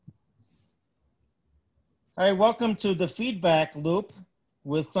Hi, welcome to the Feedback Loop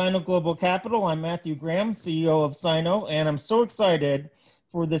with Sino Global Capital. I'm Matthew Graham, CEO of Sino, and I'm so excited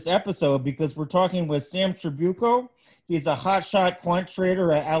for this episode because we're talking with Sam Tribuco. He's a hotshot quant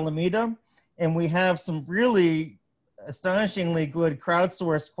trader at Alameda, and we have some really astonishingly good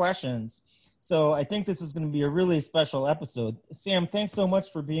crowdsourced questions. So I think this is going to be a really special episode. Sam, thanks so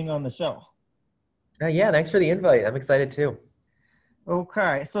much for being on the show. Yeah, thanks for the invite. I'm excited too.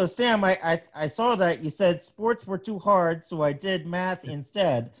 Okay, so Sam, I saw that you said sports were too hard, so I did math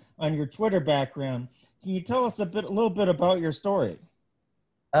instead on your Twitter background. Can you tell us a little bit about your story?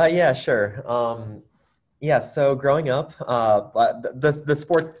 Yeah, sure. Yeah, so growing up, the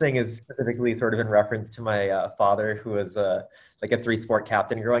sports thing is specifically sort of in reference to my father, who was like a three-sport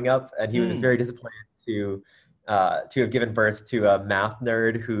captain growing up, and he was Mm. very disappointed to have given birth to a math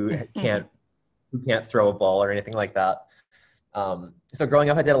nerd who can't throw a ball or anything like that. So growing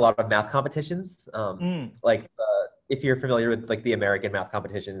up, I did a lot of math competitions. Mm. If you're familiar with like the American math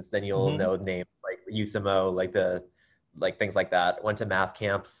competitions, then you'll Mm-hmm. know names like USMO, like things like that. Went to math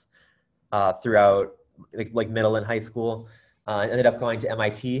camps throughout like middle and high school. Ended up going to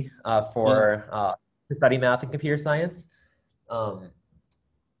MIT Yeah. to study math and computer science. Um,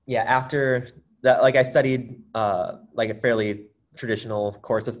 yeah, after that, like I studied like a fairly traditional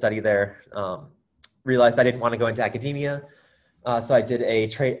course of study there. Realized I didn't want to go into academia. So I did a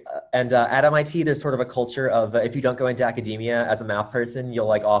trade, and at MIT, there's sort of a culture of if you don't go into academia as a math person, you'll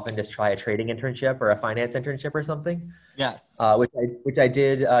like often just try a trading internship or a finance internship or something, Yes. which I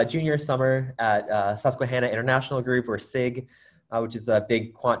did junior summer at Susquehanna International Group, or SIG, which is a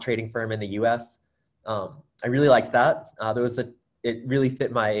big quant trading firm in the U.S. I really liked that. It really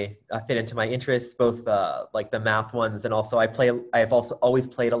fit into my interests, both like the math ones, and also I have also always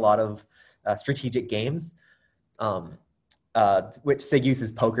played a lot of strategic games. Um, which SIG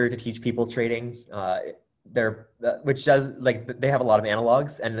uses poker to teach people trading. Which does like they have a lot of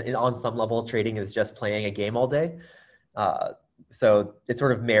analogs, and on some level, trading is just playing a game all day. Uh, so it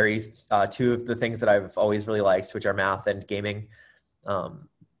sort of marries two of the things that I've always really liked, which are math and gaming. Um,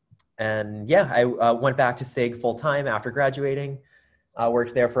 and yeah, I went back to SIG full time after graduating.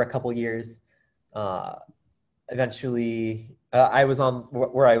 Worked there for a couple years. Uh, Eventually, I was on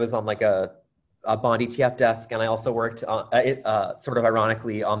like a bond ETF desk, and I also worked on sort of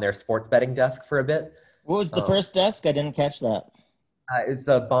ironically on their sports betting desk for a bit. What was the Um, first desk? I didn't catch that. it's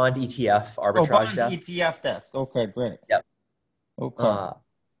a bond ETF Oh, arbitrage bond desk. ETF desk. Okay, great. Yep. Okay. Uh,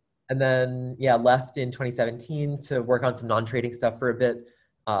 and then yeah, left in 2017 to work on some non-trading stuff for a bit.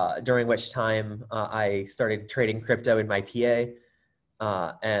 During which time I started trading crypto in my PA,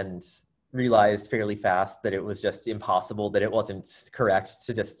 and realized fairly fast that it was just impossible, that it wasn't correct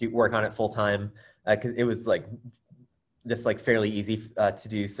to just work on it full time, because it was like just like fairly easy to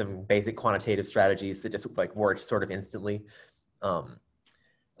do some basic quantitative strategies that just like worked sort of instantly. Um,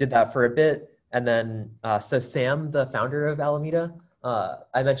 did that for a bit, and then so Sam, the founder of Alameda,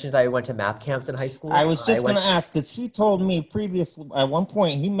 I mentioned I went to math camps in high I school. was just going to ask because he told me previously at one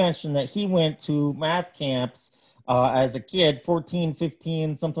point he mentioned that he went to math camps as a kid, 14,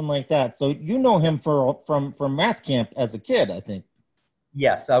 15, something like that. So you know him from math camp as a kid, I think.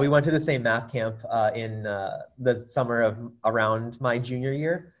 Yes, we went to the same math camp in the summer of around my junior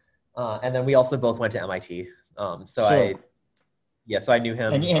year, and then we also both went to MIT. Sure. So I knew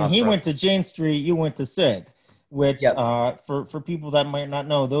And him and he from. went to Jane Street, you went to SIG, which Yep. for people that might not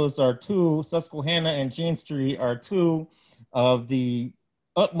know, those are two, Susquehanna and Jane Street are two of the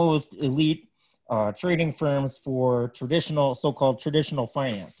utmost elite trading firms for traditional, so-called traditional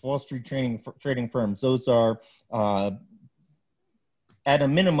finance, Wall Street trading firms. Those are uh, at a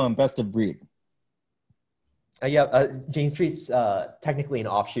minimum best of breed. Yeah. Jane Street's technically an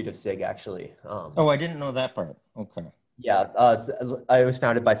offshoot of SIG, actually. Oh, I didn't know that part. Okay. Yeah. I was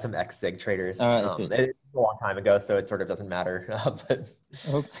founded by some ex-SIG traders. I see. It's a long time ago, so it sort of doesn't matter. But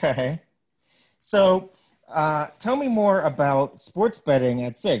Okay. So, tell me more about sports betting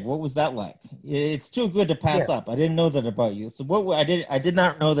at SIG. What was that like? It's too good to yeah. pass up. I didn't know that about you. So, I did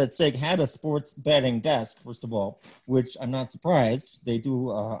not know that SIG had a sports betting desk. First of all, which I'm not surprised. They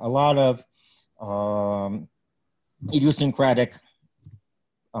do a lot of um, idiosyncratic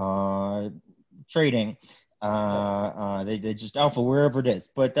uh, trading. They just alpha wherever it is.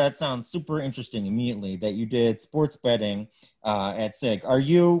 But that sounds super interesting immediately that you did sports betting at SIG. Are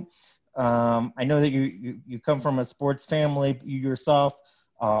you? I know that you come from a sports family. You yourself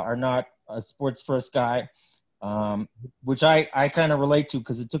are not a sports first guy, which I kind of relate to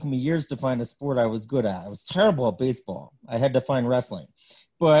because it took me years to find a sport I was good at. I was terrible at baseball. I had to find wrestling.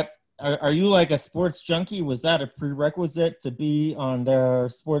 But are you like a sports junkie? Was that a prerequisite to be on their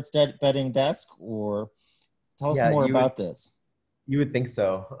sports betting desk or? Tell us Yeah, more about this. you would think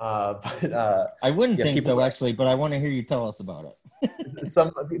so, but I wouldn't yeah, think people. so, actually, but I want to hear you tell us about it.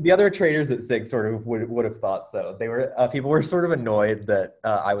 Some the other traders at SIG sort of would have thought so. They were people were sort of annoyed that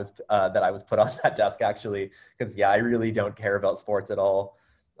I was put on that desk actually, because yeah, I really don't care about sports at all.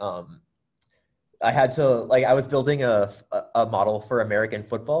 Um, I had to like I was building a model for American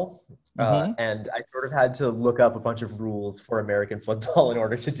football, Mm-hmm. and I sort of had to look up a bunch of rules for American football in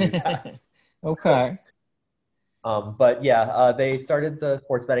order to do that. Okay. But yeah, they started the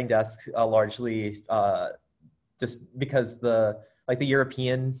sports betting desk largely just because the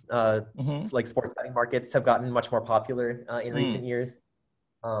European Mm-hmm. like sports betting markets have gotten much more popular in Mm. recent years.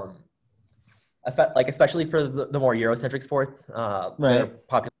 Um, especially for the more Eurocentric sports, they're Right.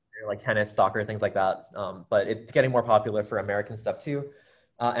 popular like tennis, soccer, things like that. But it's getting more popular for American stuff too.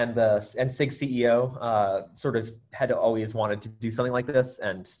 And SIG CEO sort of had always wanted to do something like this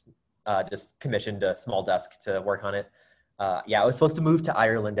and just commissioned a small desk to work on it. Yeah, I was supposed to move to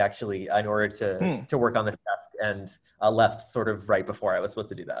Ireland actually in order Hmm. to work on this desk, and left sort of right before I was supposed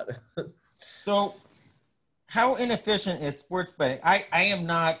to do that. So, how inefficient is sports betting? I am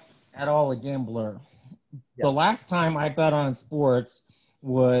not at all a gambler. Yeah. The last time I bet on sports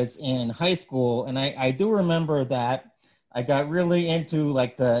was in high school, and I do remember that I got really into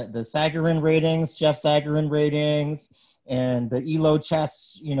like the Sagarin ratings, Jeff Sagarin ratings, and the Elo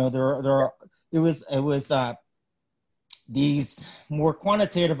chess. You know, there are it was these more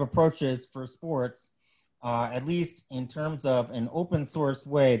quantitative approaches for sports, at least in terms of an open source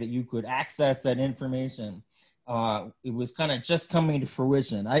way that you could access that information. It was kind of just coming to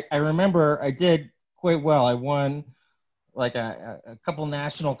fruition. I remember I did quite well. I won like a couple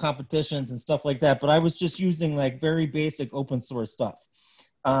national competitions and stuff like that, but I was just using like very basic open source stuff.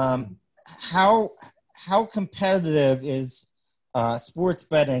 How how competitive is sports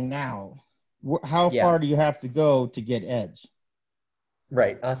betting now? How Yeah. far do you have to go to get edge?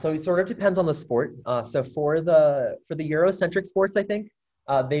 Right. So it sort of depends on the sport. So for the Eurocentric sports, I think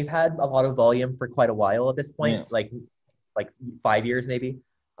they've had a lot of volume for quite a while at this point, Yeah. like 5 years maybe.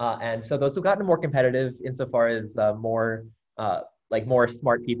 And so those have gotten more competitive insofar as more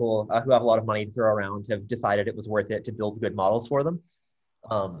smart people who have a lot of money to throw around have decided it was worth it to build good models for them.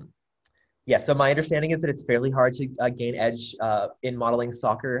 Um, yeah. So my understanding is that it's fairly hard to gain edge in modeling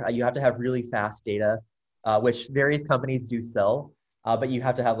soccer. You have to have really fast data, which various companies do sell. But you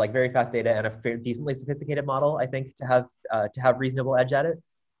have to have like very fast data and a decently sophisticated model, I think, to have reasonable edge at it.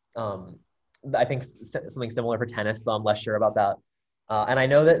 Um, I think something similar for tennis, so I'm less sure about that. And I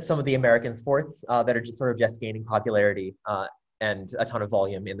know that some of the American sports that are just sort of just gaining popularity and a ton of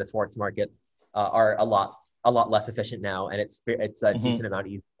volume in the sports market are a lot less efficient now, and it's a Mm-hmm. decent amount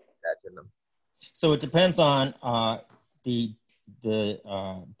easier to edge in them. So it depends on the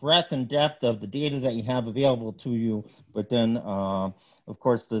breadth and depth of the data that you have available to you, but then of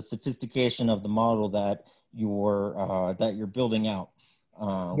course the sophistication of the model that you're building out,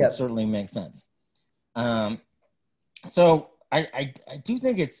 which Yep. certainly makes sense. So I do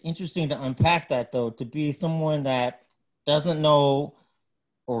think it's interesting to unpack that though, to be someone that doesn't know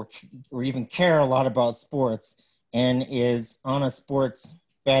or or even care a lot about sports and is on a sports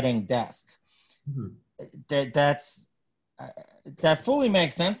betting desk. Mhm. That's uh, that fully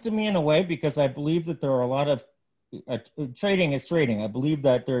makes sense to me in a way, because I believe that there are a lot of trading is trading. I believe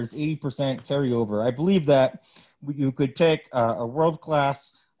that there's 80% carryover. I believe that you could take a world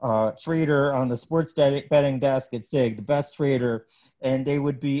class trader on the sports betting desk at SIG, the best trader, and they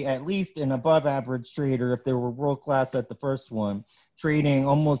would be at least an above average trader if they were world class at the first one, trading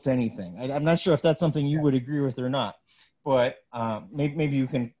almost anything. I'm not sure if that's something you would agree with or not, but maybe you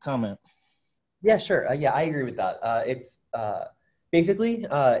can comment. Yeah, sure. Yeah, I agree with that. It's basically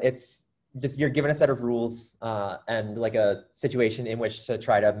it's just you're given a set of rules and like a situation in which to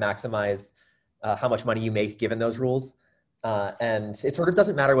try to maximize how much money you make given those rules. And it sort of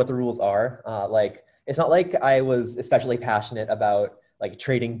doesn't matter what the rules are. Like it's not like I was especially passionate about like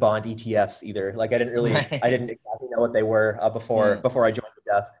trading bond ETFs either. Like I Right. didn't exactly know what they were Yeah. before I joined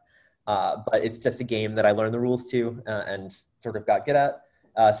the desk. But it's just a game that I learned the rules to and sort of got good at.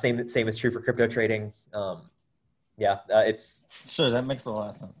 Same is true for crypto trading. Yeah, it's Sure, that makes a lot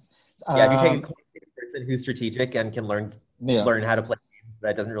of sense. yeah. If you take a Um, quantitative person who's strategic and can yeah. learn how to play games,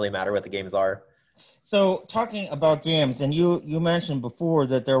 that doesn't really matter what the games are. So talking about games, and you mentioned before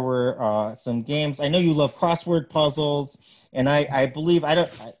that there were some games. I know you love crossword puzzles, and I believe I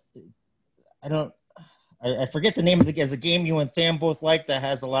don't I forget the name of the game. A game you and Sam both like that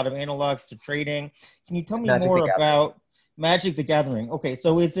has a lot of analogs to trading. Can you tell me Magic the more Gathering. about? Magic the Gathering. Okay,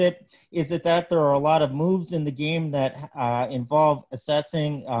 so is it that there are a lot of moves in the game that involve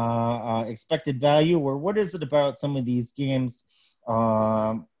assessing expected value, or what is it about some of these games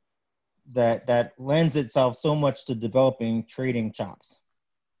that lends itself so much to developing trading chops?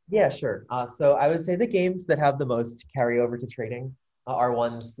 Yeah, sure. So I would say the games that have the most carryover to trading are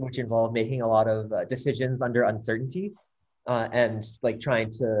ones which involve making a lot of decisions under uncertainty and like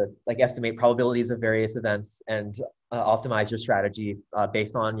trying to like estimate probabilities of various events and optimize your strategy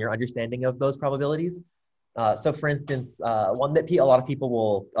based on your understanding of those probabilities. So for instance, one that a lot of people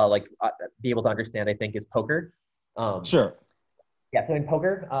will be able to understand, I think, is poker. Um, Sure. yeah, so in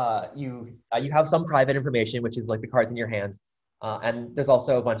poker, you have some private information, which is like the cards in your hand, and there's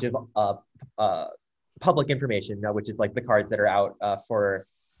also a bunch of uh, public information, which is like the cards that are out for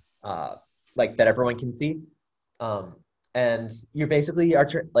like that everyone can see. Um, and you basically are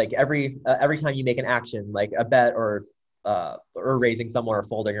like every time you make an action, like a bet or raising someone or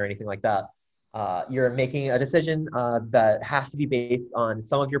folding or anything like that, you're making a decision that has to be based on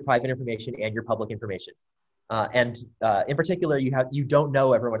some of your private information and your public information. And in particular, you don't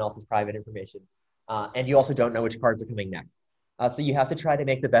know everyone else's private information, and you also don't know which cards are coming next. So you have to try to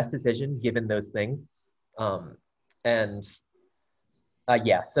make the best decision given those things. Um, and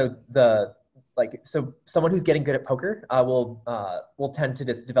yeah, so someone who's getting good at poker will tend to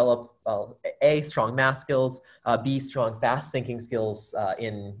just develop a strong math skills, b strong fast thinking skills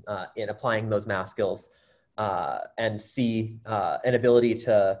in applying those math skills, and c an ability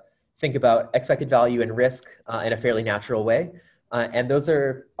to think about expected value and risk in a fairly natural way. And those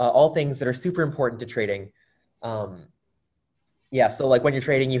are all things that are super important to trading. Um, yeah, so like when you're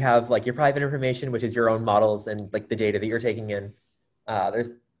trading, you have like your private information, which is your own models and like the data that you're taking in. There's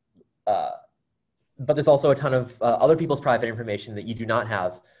uh, but there's also a ton of other people's private information that you do not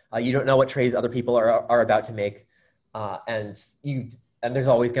have. You don't know what trades other people are about to make, and there's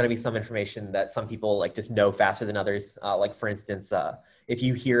always going to be some information that some people like just know faster than others. Like for instance, if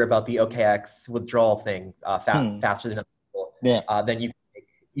you hear about the OKX withdrawal thing faster than other people, Yeah. then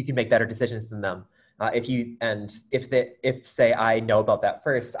you can make better decisions than them. If say I know about that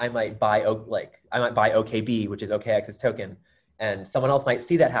first, I might buy OKB, which is OKX's token, and someone else might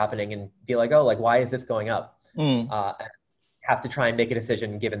see that happening and be like, oh, like why is this going up? And have to try and make a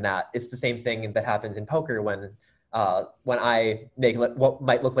decision given that. It's the same thing that happens in poker when I make what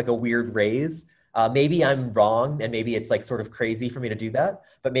might look like a weird raise. Maybe I'm wrong and maybe it's like sort of crazy for me to do that,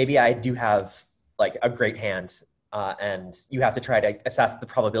 but maybe I do have like a great hand, and you have to try to assess the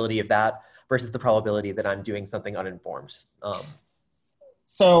probability of that versus the probability that I'm doing something uninformed.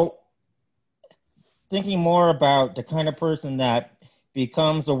 So thinking more about the kind of person that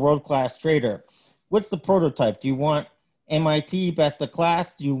becomes a world-class trader, what's the prototype? Do you want MIT best of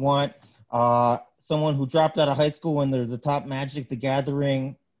class? Do you want someone who dropped out of high school when they're the top Magic the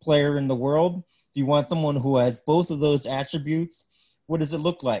Gathering player in the world? Do you want someone who has both of those attributes? What does it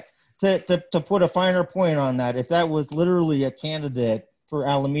look like? To put a finer point on that, if that was literally a candidate for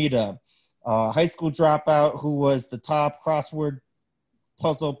Alameda, high school dropout who was the top crossword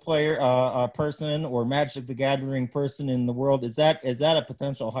puzzle player person or Magic the Gathering person in the world, is that a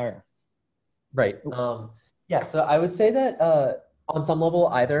potential hire? Right. Yeah. So I would say that on some level,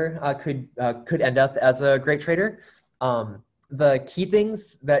 either could end up as a great trader. The key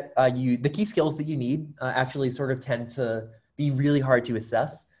things that the key skills that you need actually sort of tend to be really hard to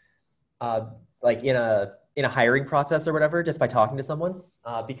assess, like in a hiring process or whatever, just by talking to someone,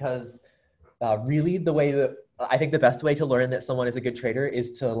 because really the way that I think the best way to learn that someone is a good trader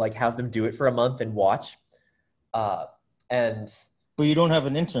is to like have them do it for a month and watch. And But you don't have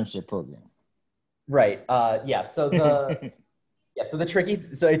an internship program. Right. Yeah. So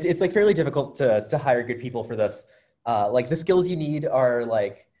it's like fairly difficult to hire good people for this. Like the skills you need are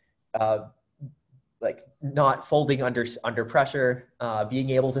uh, like not folding under pressure,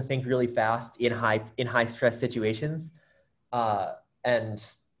 being able to think really fast in high stress situations, and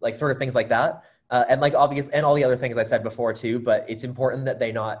like sort of things like that. And like obvious and all the other things I said before too. But it's important that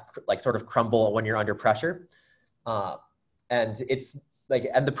they not like sort of crumble when you're under pressure. And it's like,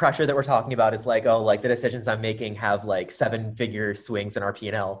 and the pressure that we're talking about is like, oh, like the decisions I'm making have like 7-figure swings in our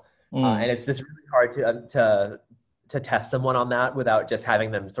P&L. And it's just really hard to test someone on that without just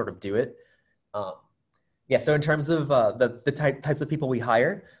having them sort of do it. Yeah, so in terms of the types of people we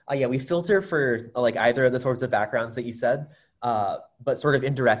hire, yeah, we filter for like either of the sorts of backgrounds that you said, but sort of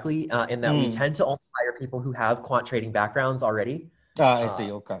indirectly in that we tend to only hire people who have quant trading backgrounds already. I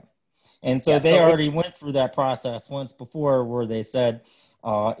see. Okay. And so Yeah, they already went through that process once before where they said,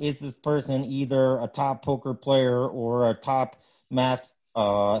 is this person either a top poker player or a top math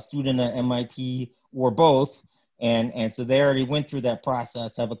student at MIT or both? and so they already went through that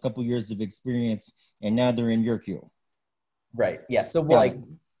process, have a couple years of experience, and now they're in your queue. Right. Yeah. So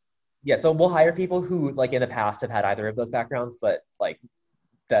we'll hire people who like in the past have had either of those backgrounds, but like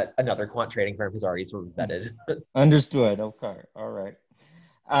that another quant trading firm has already sort of vetted. Understood. Okay. All right.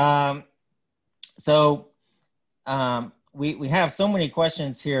 So we have so many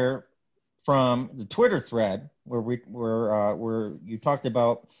questions here from the Twitter thread where you talked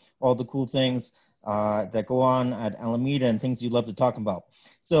about all the cool things that go on at Alameda and things you'd love to talk about.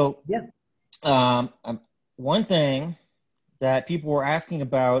 So one thing that people were asking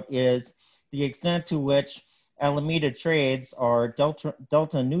about is the extent to which Alameda trades are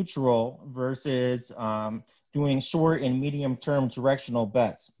delta neutral versus doing short and medium term directional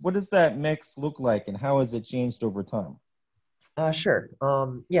bets. What does that mix look like, and how has it changed over time? Sure.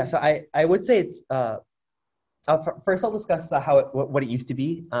 So I would say it's first I'll discuss what it used to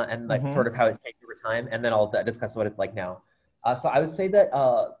be and like sort of how it's changed over time, and then I'll discuss what it's like now. So I would say that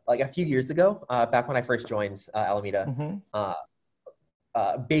like a few years ago, back when I first joined Alameda,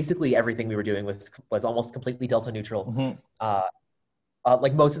 basically everything we were doing was almost completely delta neutral.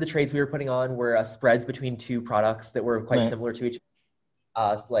 Like most of the trades we were putting on were spreads between two products that were quite similar to each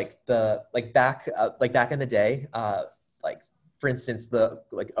other. Back in the day, like for instance, the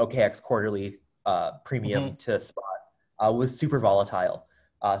like OKX quarterly premium to spot was super volatile.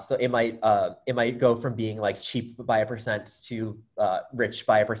 So it might go from being like cheap by 1% to rich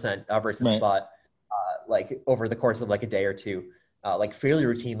by 1% versus spot, like over the course of like a day or two, like fairly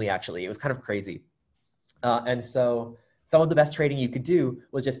routinely. Actually, it was kind of crazy. And so some of the best trading you could do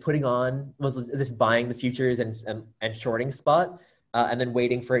was just buying the futures and shorting spot, and then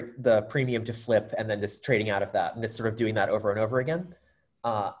waiting for the premium to flip, and then just trading out of that, and just sort of doing that over and over again.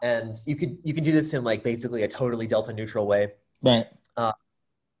 And you can do this in like basically a totally delta neutral way. Right.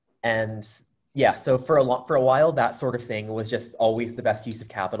 And yeah, so for a while, that sort of thing was just always the best use of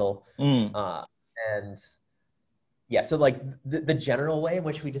capital. And yeah, so like the general way in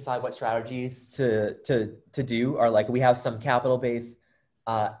which we decide what strategies to do are like we have some capital base,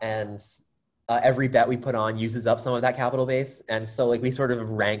 and every bet we put on uses up some of that capital base, and so like we sort of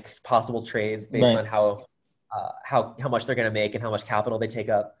rank possible trades based on how much they're going to make and how much capital they take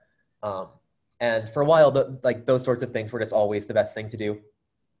up. And for a while, like those sorts of things were just always the best thing to do.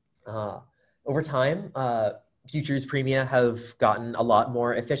 Over time, futures premia have gotten a lot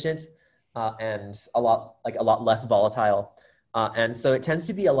more efficient and a lot less volatile. And so it tends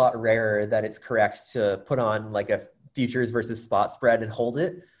to be a lot rarer that it's correct to put on like a futures versus spot spread and hold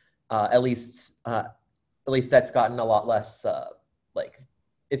it. At least that's gotten a lot less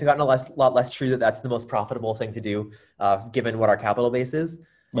it's gotten a lot less true that that's the most profitable thing to do, given what our capital base is.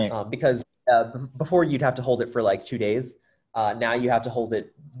 Because before you'd have to hold it for like 2 days. Now you have to hold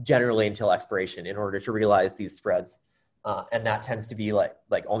it generally until expiration in order to realize these spreads. And that tends to be like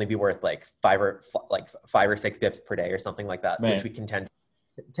only be worth like 5 or 6 bips per day or something like that, which we can tend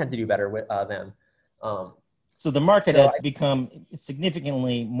to do better with than. So the market has become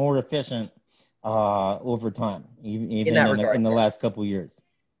significantly more efficient over time, even in the last couple of years.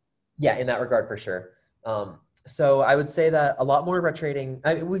 Yeah, in that regard, for sure. So I would say that a lot more of our trading,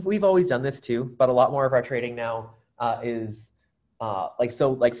 we've always done this too, but a lot more of our trading now is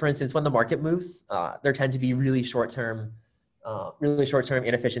for instance, when the market moves, there tend to be really short-term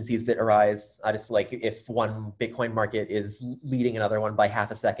inefficiencies that arise. Just like if one Bitcoin market is leading another one by half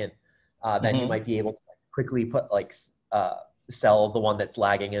a second, then you might be able to quickly sell the one that's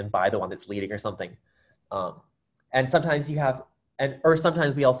lagging and buy the one that's leading or something. And sometimes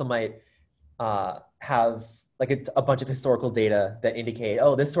sometimes we also might have like a bunch of historical data that indicate,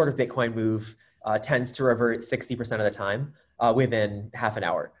 this sort of Bitcoin move tends to revert 60% of the time within half an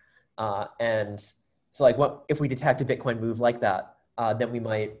hour. And so like if we detect a Bitcoin move like that, then we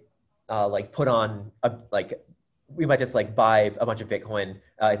might we might just like buy a bunch of Bitcoin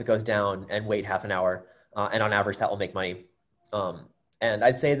if it goes down and wait half an hour. And on average, that will make money. And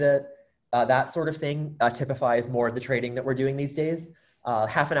I'd say that that sort of thing typifies more of the trading that we're doing these days.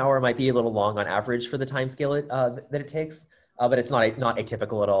 Half an hour might be a little long on average for the time scale that it takes, but it's not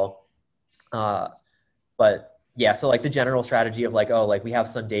atypical at all. But yeah, so like the general strategy of we have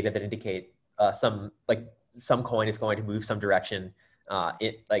some data that indicate some coin is going to move some direction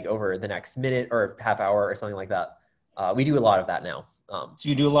over the next minute or half hour or something like that. We do a lot of that now. So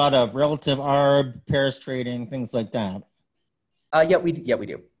you do a lot of relative arb, pairs trading, things like that. Yeah, we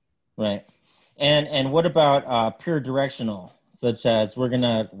do. Right. And what about pure directional, such as we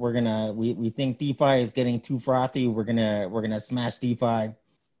think DeFi is getting too frothy, we're gonna smash DeFi.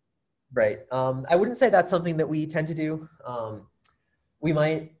 Right. I wouldn't say that's something that we tend to do. we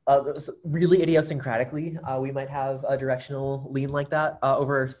might really idiosyncratically, we might have a directional lean like that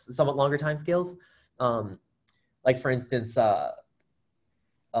over somewhat longer time scales. Like for instance,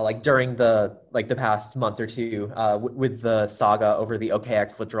 like during the past month or two, with the saga over the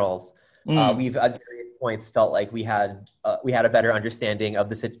OKX withdrawals, we've at various points felt like we had a better understanding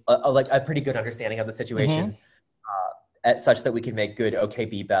of like a pretty good understanding of the situation, at such that we can make good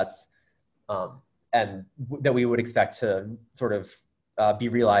OKB bets, and that we would expect to sort of be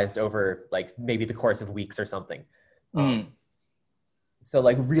realized over like maybe the course of weeks or something. So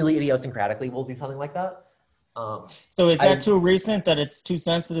like really idiosyncratically, we'll do something like that. So is that too recent that it's too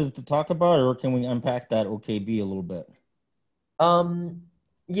sensitive to talk about, or can we unpack that OKB a little bit?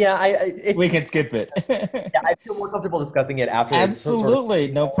 Yeah, we can skip it. Yeah, I feel more comfortable discussing it after.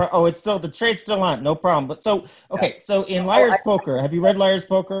 Absolutely, no problem. Oh, it's still, the trade's still on, no problem. But so, okay, so in Liar's Poker, have you read Liar's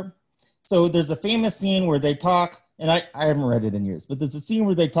Poker? So there's a famous scene where they talk, and I haven't read it in years, but there's a scene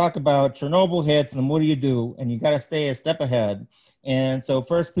where they talk about Chernobyl hits and what do you do, and you got to stay a step ahead. And so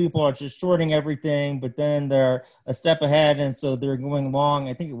first people are just shorting everything, but then they're a step ahead, and so they're going long.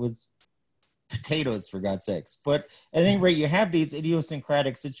 I think it was potatoes, for God's sakes. But at any rate, you have these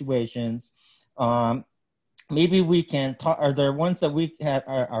idiosyncratic situations. Maybe we can talk. Are there ones that we have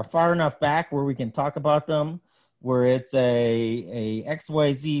are far enough back where we can talk about them, where it's a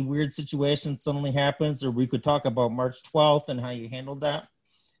XYZ weird situation suddenly happens, or we could talk about March 12th and how you handled that?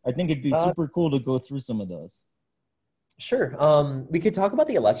 I think it'd be super cool to go through some of those. Sure. We could talk about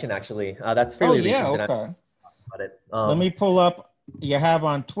the election, actually. That's fairly recent. Okay. About it. Let me pull up. You have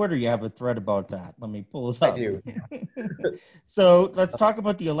on Twitter, you have a thread about that. Let me pull this up. I do. So let's talk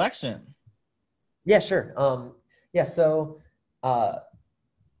about the election. Yeah, sure. So I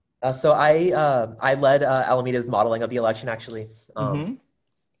led Alameda's modeling of the election, actually.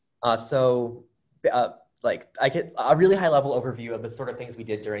 Like I get a really high level overview of the sort of things we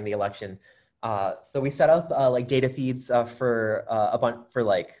did during the election. So we set up like data feeds for a bunch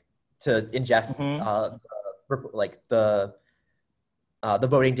to ingest like the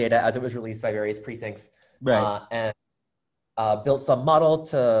voting data as it was released by various precincts, right. And built some model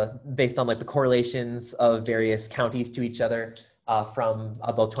based on like the correlations of various counties to each other from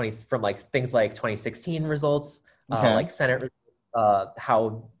like things like 2016 results, like Senate,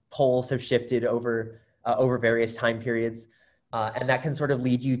 how polls have shifted over various time periods, and that can sort of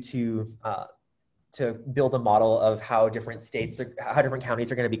lead you to build a model of how different counties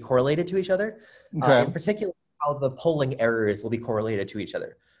are going to be correlated to each other. In particular, how the polling errors will be correlated to each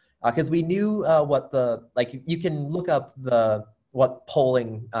other. Because we knew you can look up what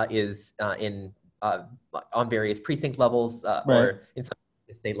polling is on various precinct levels, or in some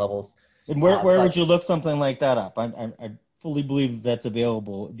state levels. And where would you look something like that up? I fully believe that's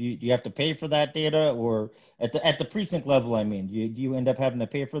available. Do you have to pay for that data, or at the precinct level? I mean, do you end up having to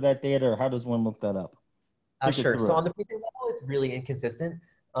pay for that data, or how does one look that up? Sure. So on the precinct level, it's really inconsistent.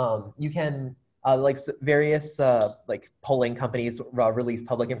 You can various like polling companies release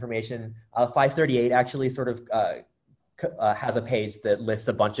public information. 538 actually sort of has a page that lists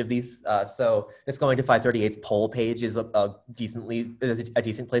a bunch of these. So just going to 538's poll page is a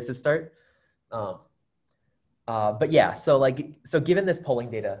decent place to start. But yeah, so given this polling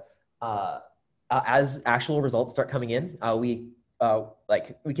data, as actual results start coming in, we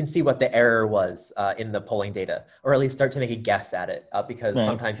can see what the error was in the polling data, or at least start to make a guess at it, because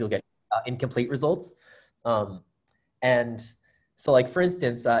sometimes you'll get incomplete results. And so like, for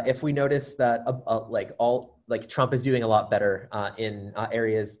instance, if we notice that Trump is doing a lot better in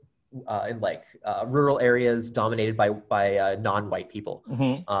areas in rural areas dominated by non-white people,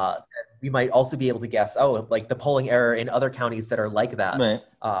 we might also be able to guess, like the polling error in other counties that are like that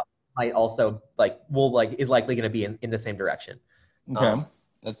might also is likely going to be in the same direction. Okay,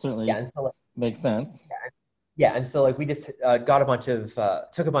 that certainly makes sense. Yeah, and so we just got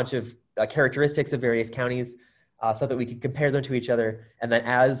took a bunch of characteristics of various counties, so that we could compare them to each other. And then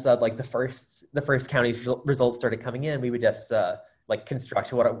as the first county's results started coming in, we would just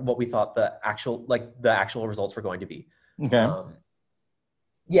construct what we thought the actual results were going to be. Okay.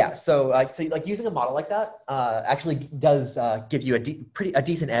 Yeah, so using a model like that actually does give you a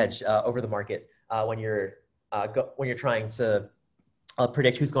decent edge over the market when you're trying to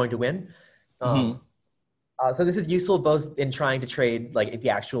predict who's going to win. So this is useful both in trying to trade the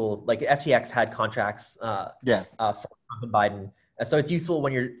actual FTX had contracts for Trump and Biden, so it's useful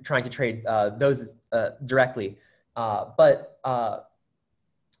when you're trying to trade those directly. So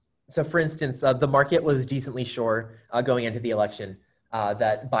for instance, the market was decently sure going into the election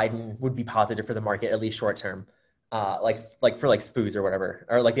that Biden would be positive for the market, at least short term, for SPOOs or whatever,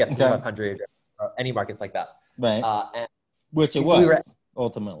 or the S&P 500, or any markets like that. Right. Which it So we were, was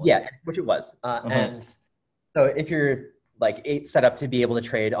ultimately. yeah, which it was. Uh-huh. And so if you're like set up to be able to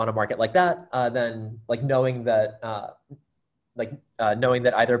trade on a market like that, then like knowing that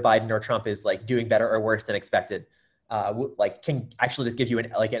either Biden or Trump is like doing better or worse than expected, like can actually just give you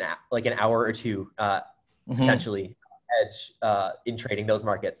an hour or two Mm-hmm. potentially edge in trading those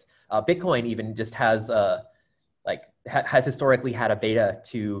markets. Bitcoin even just has has historically had a beta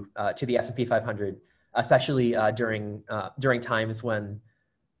to the S&P 500, especially during times when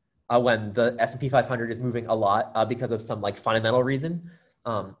the S&P 500 is moving a lot because of some like fundamental reason.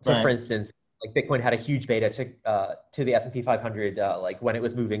 So for Right. instance, like Bitcoin had a huge beta to the S&P 500 like when it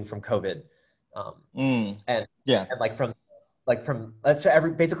was moving from COVID, and Yes. from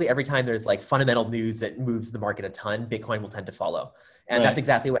so basically every time there's like fundamental news that moves the market a ton, Bitcoin will tend to follow, and that's Right.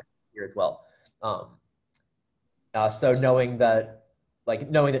 exactly what happened here as well. Um, so knowing that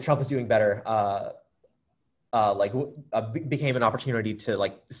Trump was doing better, became an opportunity to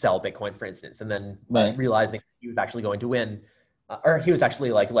like sell Bitcoin, for instance, and then Right. realizing he was actually going to win, or he was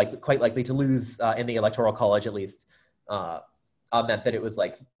actually like quite likely to lose in the electoral college at least, meant that it was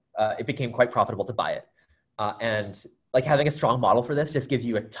it became quite profitable to buy it, and like having a strong model for this just gives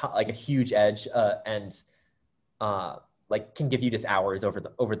you a huge edge, and like can give you just hours over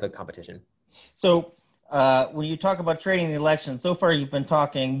the competition. So when you talk about trading the election, so far you've been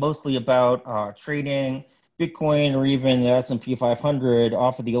talking mostly about trading Bitcoin or even the S&P 500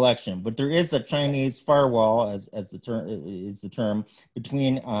 off of the election, but there is a Chinese firewall, as the term is the term,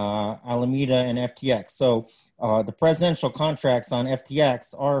 between Alameda and FTX. So the presidential contracts on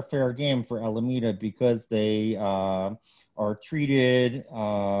FTX are fair game for Alameda because they are treated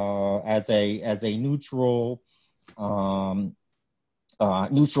as a neutral.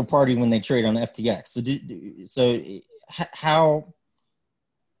 Neutral party when they trade on FTX. How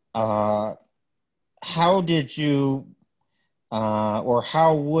how did you or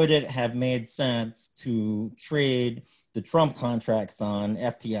how would it have made sense to trade the Trump contracts on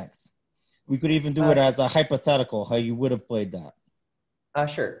FTX? We could even do it as a hypothetical, how you would have played that.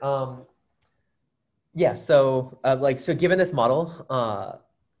 Sure. Yeah. So so given this model,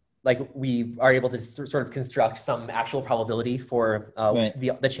 like we are able to sort of construct some actual probability for Right. the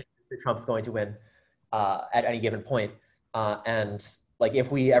chance that Trump's going to win at any given point. And like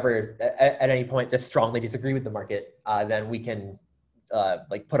if we ever at any point just strongly disagree with the market, then we can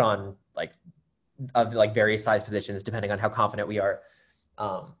like put on like various size positions depending on how confident we are.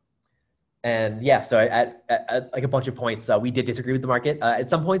 Um, and yeah, so at like a bunch of points, we did disagree with the market. At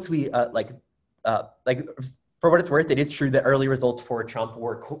some points, we like for what it's worth, it is true that early results for Trump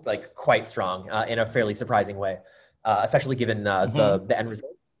were quite strong in a fairly surprising way, especially given Mm-hmm. the end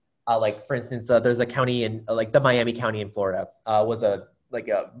result. Like for instance, there's a county in like the Miami County in Florida was a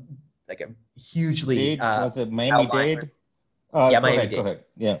hugely Dade, was it Miami outlying. Dade? Yeah, Go Miami ahead. Go Dade. ahead.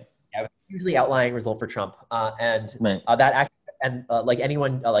 Yeah. Yeah, hugely outlying result for Trump, and Right. that act and like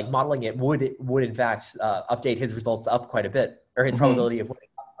anyone like modeling it would in fact update his results up quite a bit, or his Mm-hmm. probability of winning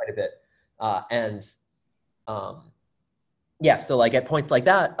up quite a bit, and um, yeah, so like at points like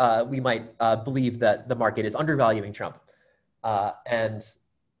that, we might believe that the market is undervaluing Trump, and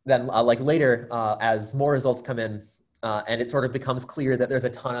then like later, as more results come in, and it sort of becomes clear that there's a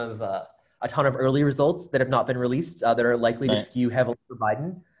ton of early results that have not been released that are likely to Right. skew heavily for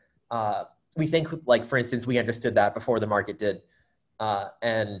Biden. We think, like for instance, we understood that before the market did,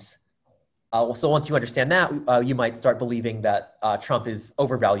 and so once you understand that, you might start believing that Trump is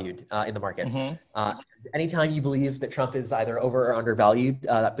overvalued in the market. Mm-hmm. Anytime you believe that Trump is either over or undervalued,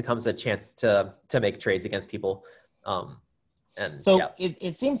 that becomes a chance to make trades against people. And yeah, So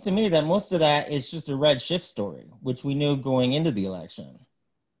it seems to me that most of that is just a red shift story, which we knew going into the election.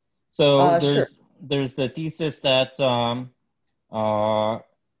 So sure. there's the thesis that uh,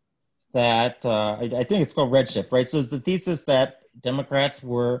 I think it's called redshift, right? So it's the thesis that Democrats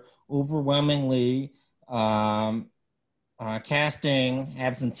were overwhelmingly casting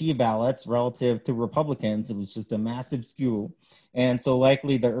absentee ballots relative to Republicans. It was just a massive skew, and so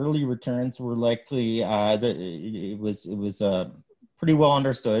likely the early returns were likely it was pretty well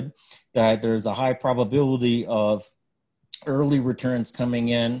understood that there's a high probability of early returns coming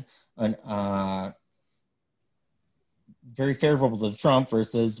in and very favorable to Trump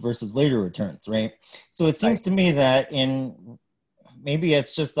versus later returns, right? So it seems Right. to me that in maybe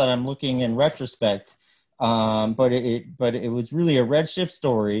it's just that I'm looking in retrospect, but it was really a redshift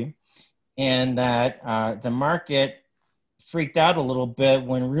story, and that the market freaked out a little bit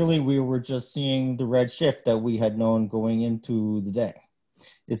when really we were just seeing the red shift that we had known going into the day.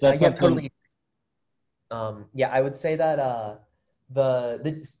 Is that Yeah, something? totally. Yeah, I would say that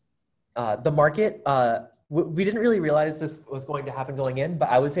the market we didn't really realize this was going to happen going in, but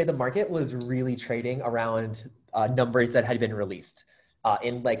I would say the market was really trading around numbers that had been released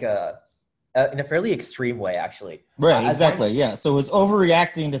in like in a fairly extreme way, actually. Right, exactly. Yeah. So it's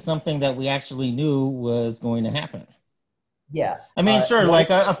overreacting to something that we actually knew was going to happen. Yeah. I mean, sure, One,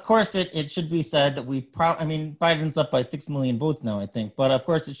 like, of course, it should be said that I mean, Biden's up by 6 million votes now, I think. But of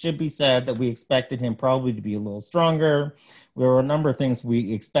course, it should be said that we expected him probably to be a little stronger. There were a number of things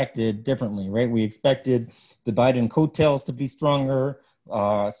we expected differently, right? We expected the Biden coattails to be stronger.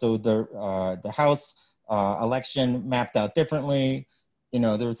 So the House election mapped out differently.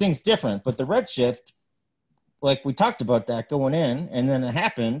 There were things different, but the redshift, like we talked about that going in, and then it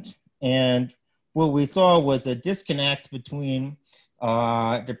happened. And what we saw was a disconnect between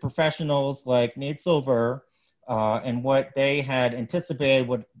the professionals like Nate Silver and what they had anticipated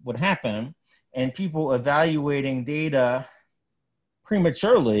would happen, and people evaluating data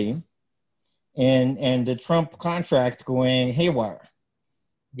prematurely, and the Trump contract going haywire.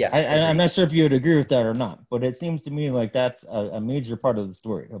 yeah, I'm not sure if you would agree with that or not, but it seems to me like that's a major part of the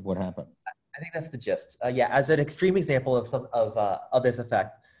story of what happened. I think that's the gist. Yeah, as an extreme example of some of this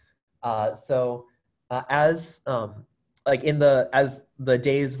effect. As as the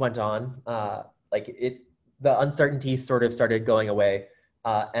days went on, the uncertainty sort of started going away,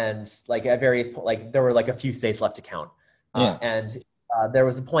 and like at various points, like there were like a few states left to count, and there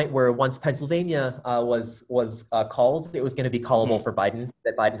was a point where once Pennsylvania was called, it was going to be callable for Biden,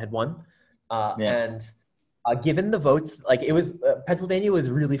 that Biden had won, and given the votes, like it was Pennsylvania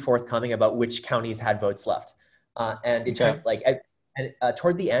was really forthcoming about which counties had votes left, and it turned like.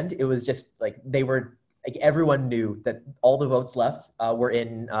 Toward the end, it was just like they were like everyone knew that all the votes left were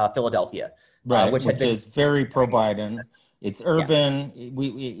in Philadelphia, right? Which is very pro Biden. It's urban.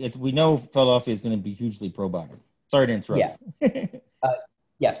 Yeah. We know Philadelphia is going to be hugely pro Biden. Sorry to interrupt.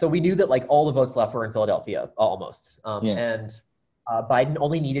 Yeah. So we knew that like all the votes left were in Philadelphia almost, and Biden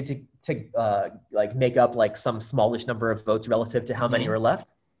only needed to like make up like some smallish number of votes relative to how many were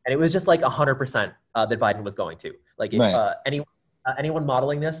left, and it was just like 100% that Biden was going to like if anyone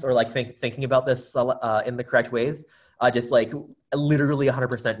modeling this or like thinking about this in the correct ways, just like literally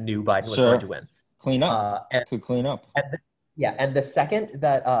 100% knew Biden was going to win. Clean up. Could clean up. And the second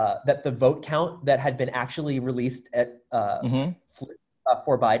that that the vote count that had been actually released at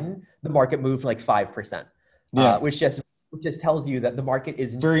for Biden, the market moved like 5%. Which just tells you that the market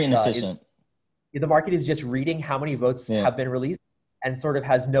is very inefficient. The market is just reading how many votes have been released and sort of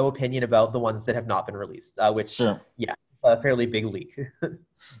has no opinion about the ones that have not been released. Which a fairly big leak.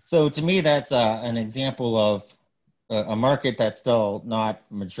 So to me, that's an example of a market that's still not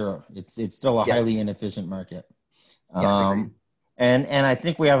mature. It's still a highly inefficient market. And I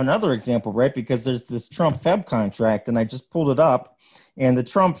think we have another example, right? Because there's this Trump Feb contract, and I just pulled it up, and the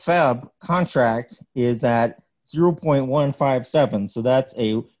Trump Feb contract is at 0.157. So that's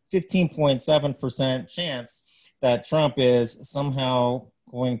a 15.7% chance that Trump is somehow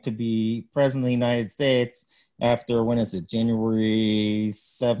going to be president of the United States after, when is it, January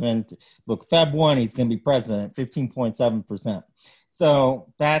 7th? Look, Feb 1, he's going to be president, 15.7%.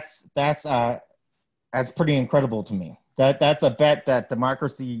 So that's pretty incredible to me. That's a bet that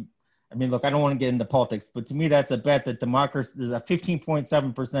democracy, I mean, look, I don't want to get into politics, but to me, that's a bet that democracy, there's a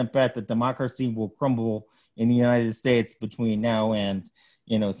 15.7% bet that democracy will crumble in the United States between now and,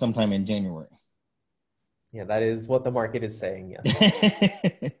 sometime in January. Yeah, that is what the market is saying,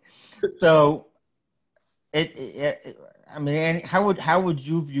 yes. So, I mean, how would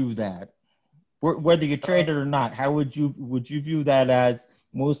you view that? Whether you trade it or not, how would you view that as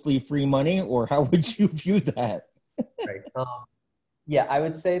mostly free money, or how would you view that? Right. Yeah, I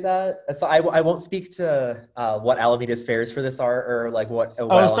would say that. So I won't speak to what Alameda's fares for this are, or like what.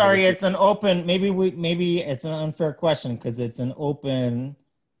 Oh, sorry, it's an open. Maybe it's an unfair question because it's an open.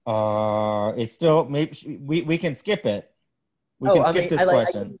 It's still maybe we can skip it. We can skip this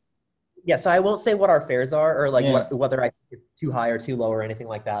question. Yeah, so I won't say what our fares are, or like whether I think it's too high or too low or anything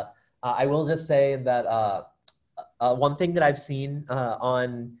like that. I will just say that one thing that I've seen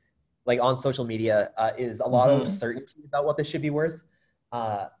on social media is a lot of certainty about what this should be worth.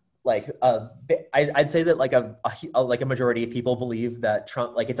 I'd say that like a majority of people believe that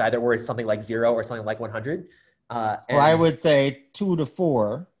Trump, like, it's either worth something like 0 or something like 100. Well, I would say 2 to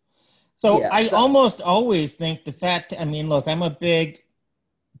 4. So I almost always think I mean, look, I'm a big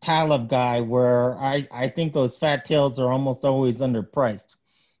Taleb guy where I think those fat tails are almost always underpriced.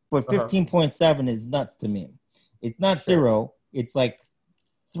 But 15.7 is nuts to me. It's not 0. It's like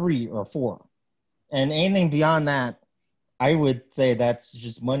 3 or 4. And anything beyond that, I would say that's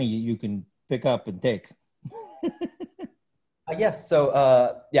just money you can pick up and take. Yeah.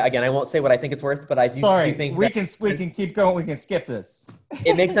 So yeah, again, I won't say what I think it's worth, but I do Sorry, think we that can keep going. We can skip this.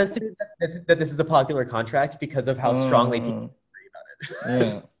 it makes sense to me that this is a popular contract because of how strongly people Uh, agree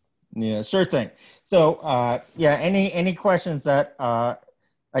about it. yeah, yeah, sure thing. So, yeah, any questions that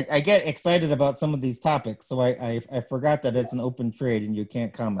I get excited about some of these topics, so I forgot that it's an open trade and you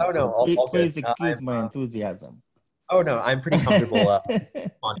can't comment. Oh So no, all good. please excuse my enthusiasm. Oh no, I'm pretty comfortable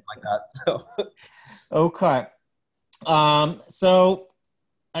on like that. So Okay. So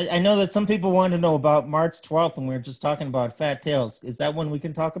I know that some people want to know about March 12th, and we were just talking about Fat Tails. Is that one we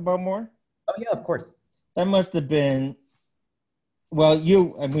can talk about more? oh yeah, of course. That must have been, well,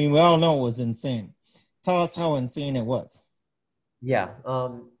 I mean, we all know it was insane. Tell us how insane it was. Yeah.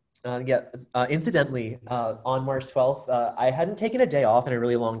 Yeah. Incidentally, on March 12th, I hadn't taken a day off in a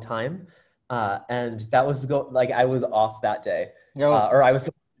really long time, and that was like I was off that day, Oh, or I was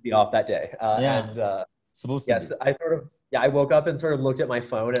supposed to be off that day, yeah, and supposed to yes, be. I sort of yeah I woke up and sort of looked at my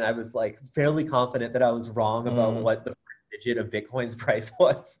phone, and I was like fairly confident that I was wrong about Uh, what the first digit of Bitcoin's price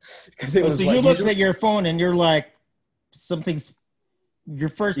was, because it oh, was so you like looked usually at your phone and you're like, something's, your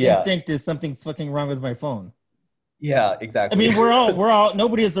first yeah instinct is something's fucking wrong with my phone. yeah I exactly mean,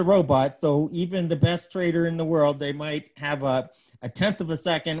 nobody is a robot. So even the best trader in the world, they might have a tenth of a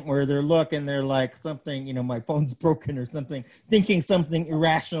second where they're looking, they're like something, my phone's broken or something, thinking something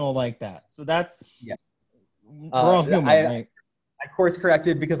irrational like that. So yeah. we're all human, right? I course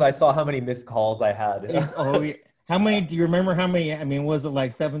corrected because I saw how many missed calls I had. Oh, yeah. How many, do you remember how many? I mean, was it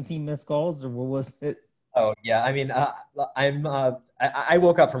like 17 missed calls or what was it? Oh yeah, I mean, I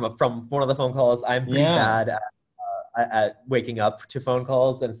woke up from one of the phone calls. I'm pretty Yeah. bad at waking up to phone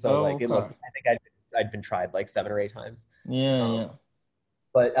calls, and so Oh, like it okay. looked. I think I'd been tried like 7 or 8 times. Yeah, Um, yeah.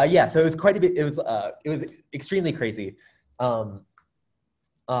 but yeah, so it was quite a bit. It was extremely crazy. Um,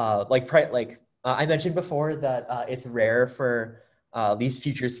 I mentioned before that it's rare for these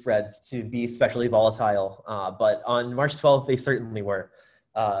future spreads to be especially volatile, but on March 12th they certainly were.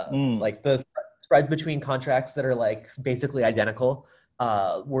 Mm. Like the spreads between contracts that are like basically identical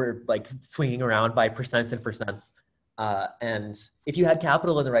were like swinging around by percents and percents. And if you had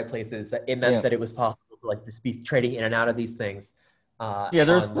capital in the right places, it meant Yeah. that it was possible to like just be trading in and out of these things Yeah,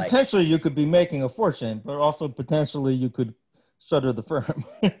 there's on like potentially you could be making a fortune, but also potentially you could shutter the firm.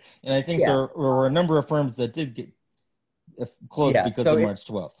 And I think yeah there were a number of firms that did get closed yeah. because So of March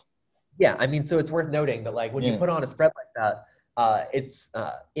 12th. yeah, I mean, so it's worth noting that like when you Yeah. put on a spread like that, it's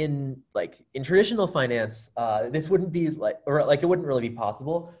in traditional finance, this wouldn't be like or like it wouldn't really be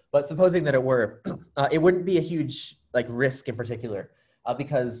possible. But supposing that it were, it wouldn't be a huge like risk in particular,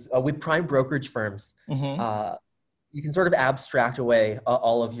 because with prime brokerage firms, Mm-hmm. uh, you can sort of abstract away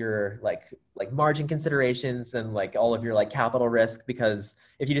all of your like margin considerations and like all of your like capital risk, because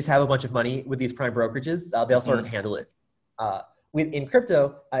if you just have a bunch of money with these prime brokerages, they'll sort of Mm-hmm. handle it. Uh, in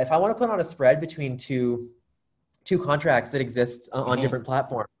crypto, if I want to put on a spread between two contracts that exist on Mm-hmm. different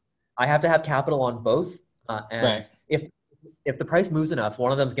platforms, I have to have capital on both, Right. and if the price moves enough,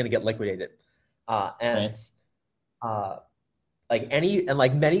 one of them is going to get liquidated, Right. and uh,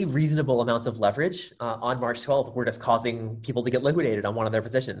 like many reasonable amounts of leverage on March 12th were just causing people to get liquidated on one of their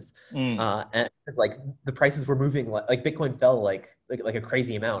positions. Mm. And it's like the prices were moving like Bitcoin fell like a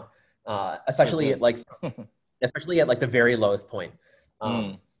crazy amount, Sure did. especially at like the very lowest point. Mm.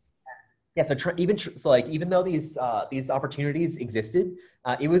 Um, yeah, so even though these opportunities existed,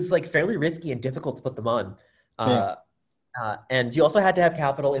 it was like fairly risky and difficult to put them on. Yeah. Uh, and you also had to have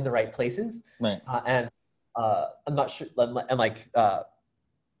capital in the right places. Right. And I'm not sure, and like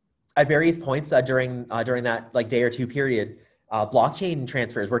at various points during that like day or two period, blockchain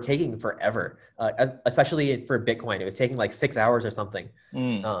transfers were taking forever, especially for Bitcoin. It was taking like 6 hours or something.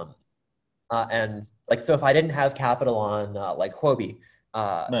 Mm. Um, and like so, if I didn't have capital on like Huobi,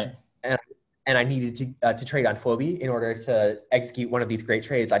 Right. and and I needed to trade on Huobi in order to execute one of these great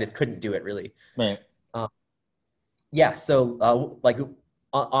trades, I just couldn't do it really. Right. Um, yeah, so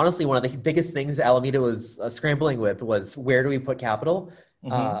honestly, one of the biggest things Alameda was scrambling with was where do we put capital,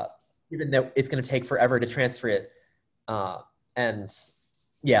 Mm-hmm. uh, even though it's going to take forever to transfer it. And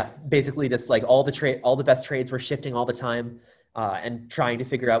yeah, basically just like all the best trades were shifting all the time, and trying to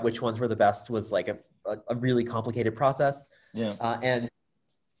figure out which ones were the best was like a really complicated process. Yeah. And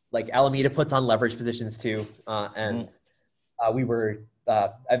like Alameda puts on leverage positions too, Mm. and we were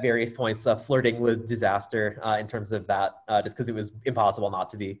at various points flirting with disaster in terms of that, just because it was impossible not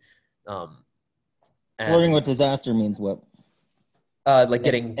to be. Um, Flirting with and disaster means what? like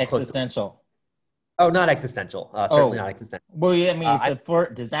getting close to, Existential. oh, not existential, certainly Oh, not existential. well, yeah, I mean, you I, said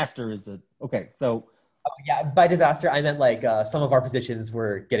flirt. Disaster is a okay. So, yeah, by disaster, I meant like some of our positions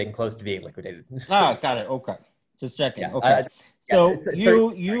were getting close to being liquidated. got it. Okay. Just checking. Yeah. Okay. Yeah. So Sorry. you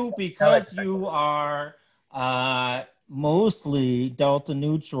I like because you are mostly delta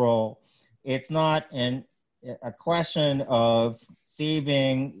neutral, it's not a question of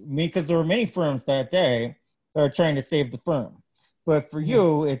saving me because there were many firms that day that are trying to save the firm. But for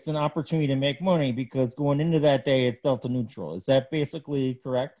you, it's an opportunity to make money because going into that day, it's delta neutral. Is that basically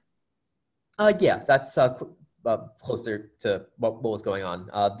correct? Yeah, that's closer to what was going on.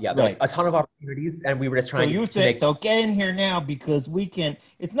 Yeah, there was Right. a ton of opportunities, and we were just So trying you to think make. so? Get in here now because we can.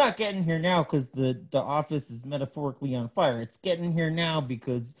 It's not getting here now because the office is metaphorically on fire. It's getting here now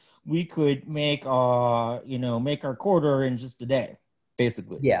because we could make make our quarter in just a day,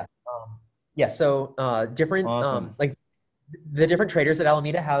 basically. Yeah. Yeah. So different Awesome. like the different traders at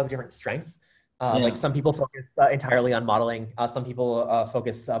Alameda have different strengths. Like Yeah. some people focus entirely on modeling. Some people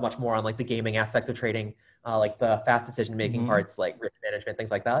focus much more on like the gaming aspects of trading, like the fast decision making Mm-hmm. parts, like risk management,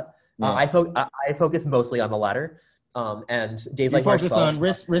 things like that. Yeah. I focus mostly on the latter. And days You like March focus on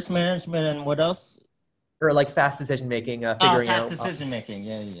 12th, risk management and what else? or like fast decision making, Oh, figuring fast out, decision making.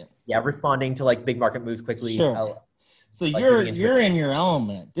 Yeah, yeah. yeah, responding to like big market moves quickly, Sure. So like reading into it. you're in your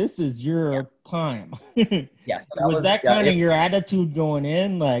element. This is Yeah, your time. yeah. So that Was was that kind of your attitude going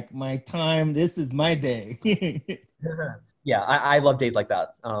in? Like my time, this is my day. yeah. I love days like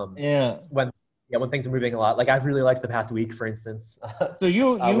that. Yeah. When when things are moving a lot. Like I've really liked the past week, for instance, So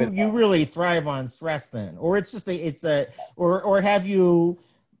with you really thrive on stress then, or it's just or have you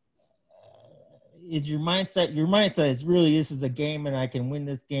is your mindset is really this is a game and I can win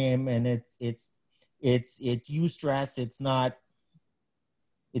this game and it's you stress it's not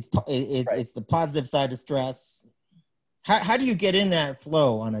right. it's the positive side of stress. How do you get in that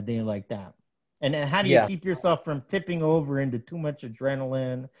flow on a day like that? And then how do you Yeah. keep yourself from tipping over into too much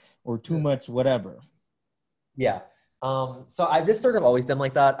adrenaline or too much whatever? Yeah. So I've just sort of always been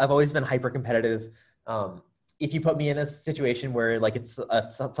like that. I've always been hyper competitive. If you put me in a situation where like it's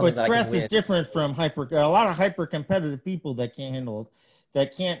something But that I can stress is win, different from a lot of hyper competitive people that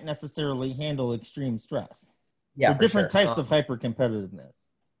can't necessarily handle extreme stress. There yeah, are for different sure. types of hyper competitiveness.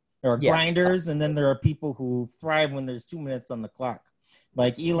 There are Yeah. grinders, and then there are people who thrive when there's 2 minutes on the clock.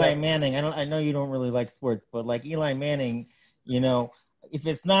 Like Eli Yep. Manning. I know you don't really like sports, but like Eli Manning, you know, if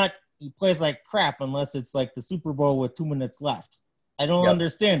it's not he plays like crap unless it's like the Super Bowl with 2 minutes left. I don't Yep.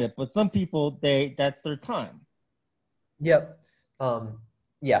 understand it, but some people that's their time. Yep. Um,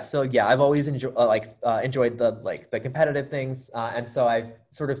 yeah. So yeah, I've always enjoyed the competitive things, and so I've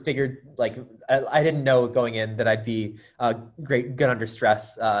sort of figured like I didn't know going in that I'd be good under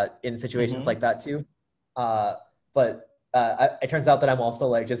stress in situations Mm-hmm. like that too. Uh, but it turns out that I'm also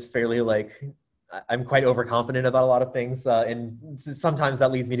like just fairly like I'm quite overconfident about a lot of things, and sometimes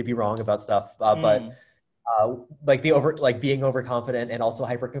that leads me to be wrong about stuff. But Mm, like being overconfident and also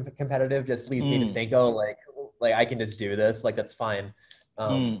hyper competitive just leads me to mm, think, oh, like I can just do this, like that's fine.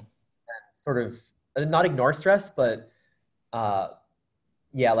 mm, Sort of not ignore stress, but uh,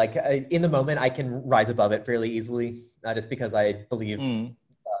 yeah, like in the moment I can rise above it fairly easily, just because I believe mm.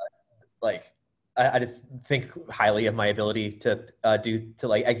 like I just think highly of my ability to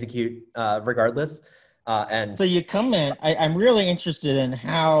like execute regardless. And So you come in. I'm really interested in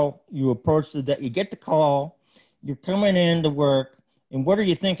how you approach that. You get the call, you're coming in to work, and what are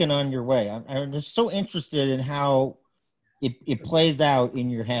you thinking on your way? I'm just so interested in how it plays out in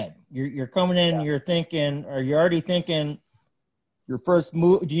your head. You're coming in, yeah, you're thinking, are you already thinking your first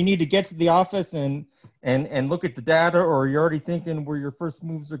move? Do you need to get to the office and look at the data, or are you already thinking where your first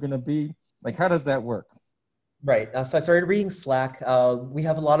moves are going to be? Like, how does that work? right. So I started reading Slack. We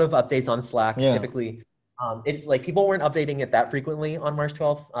have a lot of updates on Slack Yeah, typically. It like people weren't updating it that frequently on March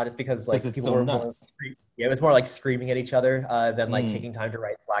 12th, just because because like it's people so were more, nuts. yeah, it was more like screaming at each other than like Mm, taking time to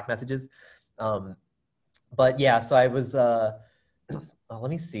write Slack messages. Um, but yeah, so I was, let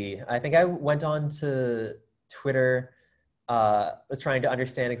me see. I think I went on to Twitter, was trying to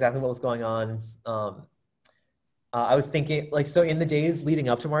understand exactly what was going on. I was thinking like, so in the days leading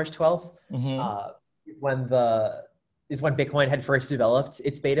up to March 12th, mm-hmm, uh, is when the is when Bitcoin had first developed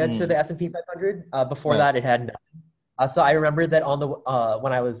its beta to the mm, S&P 500. Before right. that, it hadn't. So I remember that on the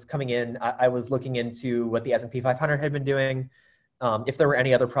when I was coming in, I was looking into what the S&P 500 had been doing, if there were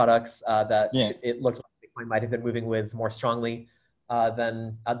any other products that Yeah. it looked like Bitcoin might have been moving with more strongly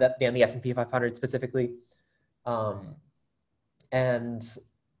than the S&P 500 specifically. Um, and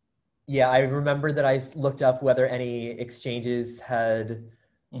yeah, I remember that I looked up whether any exchanges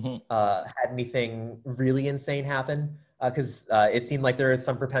Mm-hmm. had anything really insane happen, because it seemed like there was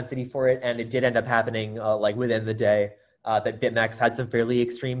some propensity for it, and it did end up happening like within the day. That BitMEX had some fairly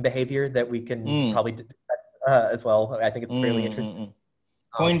extreme behavior that we can Mm, probably discuss as well. I think it's fairly mm, interesting. mm, mm.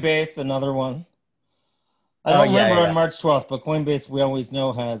 Um, Coinbase, another one. I Oh don't yeah, remember yeah, on March 12th, but Coinbase we always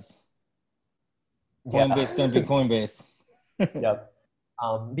know has Coinbase going to be yeah. Coinbase. Yep.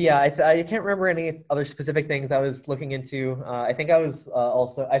 But yeah, I can't remember any other specific things I was looking into. I think I was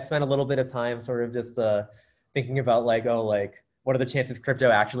also I spent a little bit of time sort of just thinking about like, oh, like what are the chances crypto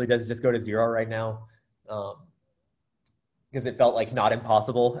actually does just go to zero right now? Um, because it felt like not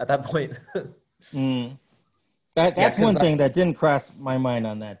impossible at that point. Mm. Yeah, That's because one thing that didn't cross my mind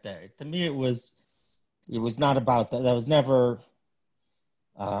on that day. To me, it was not about that. That was never.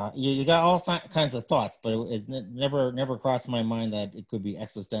 You got all kinds of thoughts, but it's never crossed my mind that it could be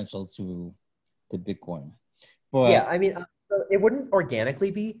existential to Bitcoin. yeah, But I mean, so it wouldn't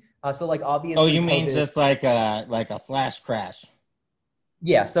organically be. So like oh, obviously you mean COVID. just like a flash crash?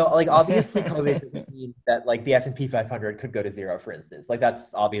 Yeah, so like obviously COVID doesn't mean that like the S&P 500 could go to zero, for instance. Like that's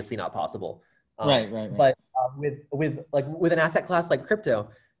obviously not possible. Right. But with an asset class like crypto,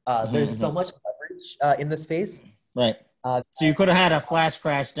 there's so Hmm. much leverage in the space. Right. Uh, So you could have had a flash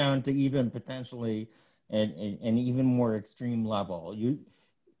crash down to even potentially an even more extreme level.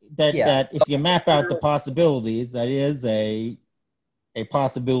 yeah, That if you map out the possibilities, that is a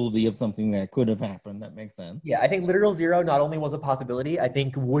possibility of something that could have happened. That makes sense. yeah. I think literal zero not only was a possibility, I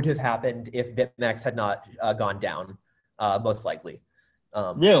think would have happened if BitMEX had not gone down, most likely.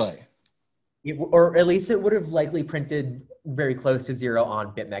 Um, Really? or at least it would have likely printed very close to zero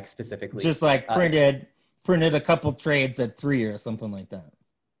on BitMEX specifically. Just like printed a couple trades at 3 or something like that.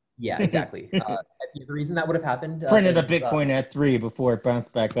 Yeah, exactly. The reason that would have happened Printed a is Bitcoin at 3 before it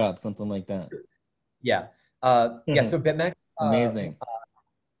bounced back up, something like that. yeah, yeah. So Amazing.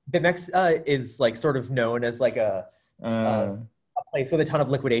 BitMEX is like sort of known as like Uh, a place with a ton of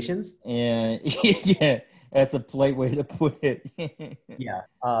liquidations. yeah, yeah, that's a polite way to put it. Yeah.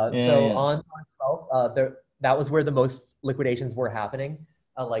 Yeah, So yeah. on 12, that was where the most liquidations were happening.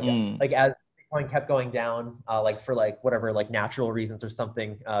 Mm, Like as Bitcoin kept going down, like for like whatever like natural reasons or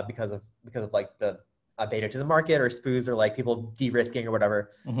something, because of like the beta to the market or spoos or like people de-risking or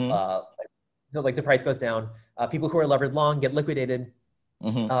whatever. mm-hmm, So like the price goes down. People who are levered long get liquidated,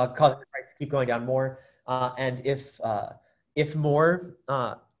 mm-hmm, causing the price to keep going down more. And if more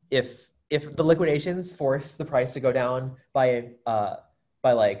if the liquidations force the price to go down by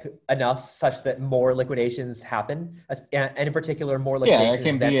like enough such that more liquidations happen, and in particular more yeah, it liquidations,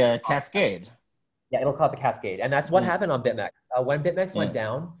 can then be a cascade. yeah, it'll cause a cascade, and that's what Yeah, happened on BitMEX. When BitMEX went yeah.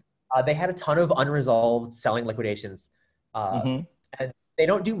 down, they had a ton of unresolved selling liquidations, uh, Mm-hmm, and they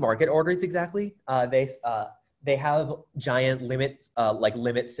don't do market orders exactly. They have giant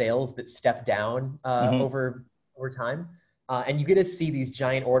limit sales that step down mm-hmm, over time, and you get to see these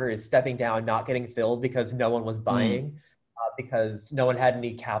giant orders stepping down, not getting filled because no one was mm, buying, because no one had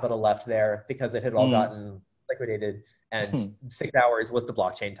any capital left there because it had all mm, gotten liquidated, and 6 hours was the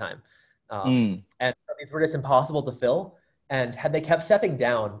blockchain time. mm, And so these were just impossible to fill. And had they kept stepping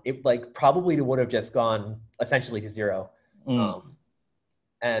down, it like probably would have just gone essentially to zero. mm. Um,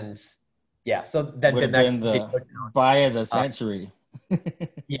 and yeah, so then Would have been BitMEX did the go down. buy of the Uh, century.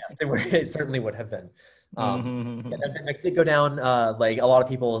 yeah, it certainly would have been. Yeah, Mm-hmm. then BitMEX did go down. Like a lot of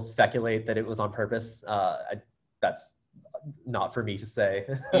people speculate that it was on purpose. That's not for me to say,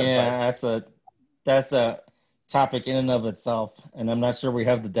 Yeah, but that's a topic in and of itself, and I'm not sure we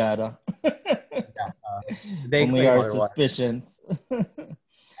have the data. yeah, they Only claim our otherwise. suspicions.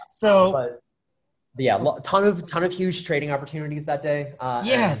 So But yeah, ton of huge trading opportunities that day.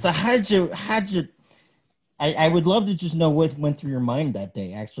 yeah, And so how did you I would love to just know what went through your mind that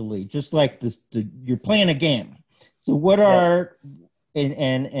day, actually. Just like this, you're playing a game. So what yep. are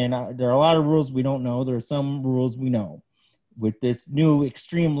and there are a lot of rules we don't know. There are some rules we know with this new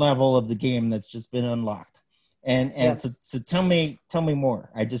extreme level of the game that's just been unlocked. And Yeah. so tell me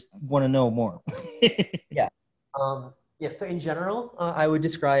more. I just want to know more. Yeah. Yeah. So in general, I would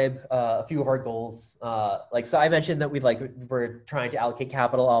describe a few of our goals. So I mentioned that we're trying to allocate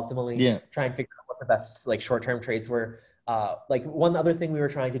capital optimally, Yeah. try and figure out what the best like short-term trades were. Like one other thing we were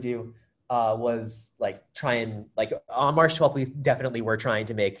trying to do was like try and like on March 12th, we definitely were trying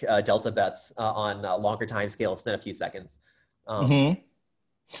to make delta bets on longer time scales than a few seconds. Um, Hmm.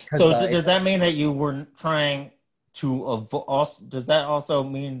 because So does that mean that you were trying to avoid? Also, does that also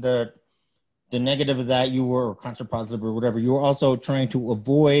mean that the negative of that you were, or contrapositive or whatever, you were also trying to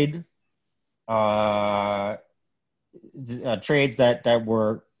avoid uh, trades that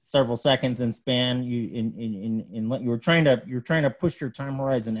were several seconds in span? You were trying to push your time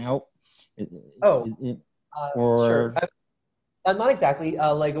horizon out. oh, Is it, sure. or Not exactly.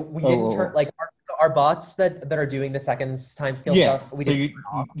 Like we oh, didn't oh, turn oh. like our bots that are doing the seconds timescale Yeah. stuff. We So didn't you, turn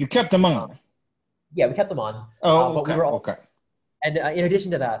you off. you kept them Um, on. yeah, we kept them on. Oh, But we okay, were all, okay. and in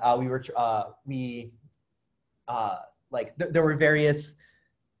addition to that, there were various,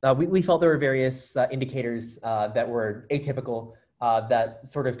 we felt there were various indicators that were atypical that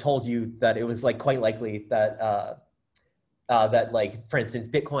sort of told you that it was like quite likely that that like, for instance,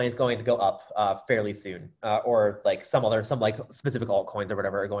 Bitcoin is going to go up fairly soon, or like some like specific altcoins or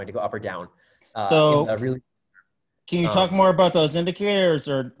whatever are going to go up or down. So In the really, can you talk more about those indicators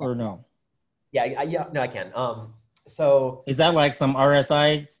or no? yeah, no, I can. So is that like some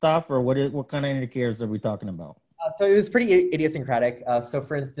RSI stuff, or what kind of indicators are we talking about? So it was pretty idiosyncratic. So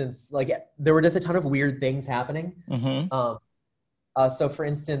for instance, like there were just a ton of weird things happening. Mm-hmm. So for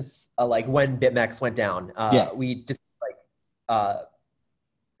instance, like when BitMEX went down, Yes. we just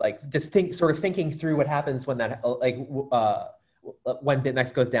sort of thinking through what happens when that when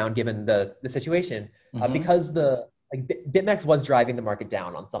BitMEX goes down, given the situation, Mm-hmm. because BitMEX was driving the market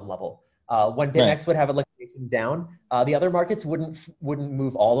down on some level. When BitMEX Right. would have a liquidation down, the other markets wouldn't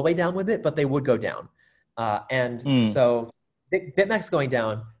move all the way down with it, but they would go down. So BitMEX going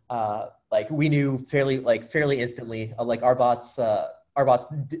down, like we knew fairly instantly, like our bots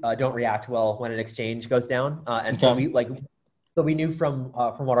don't react well when an exchange goes down, and so we knew from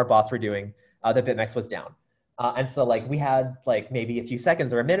what our bots were doing that BitMEX was down, and so like we had like maybe a few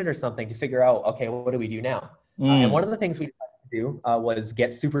seconds or a minute or something to figure out, okay, what do we do now? And one of the things we decided to do was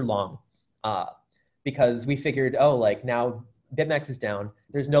get super long, because we figured, oh, like now BitMEX is down,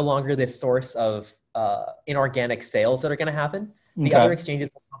 there's no longer this source of inorganic sales that are going to happen. The other exchanges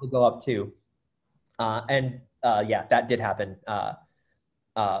will probably go up too, yeah, that did happen.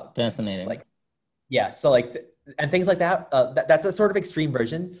 Fascinating. Like, yeah, so like, and things like that. That's a sort of extreme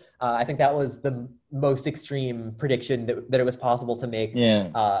version. I think that was the most extreme prediction that it was possible to make.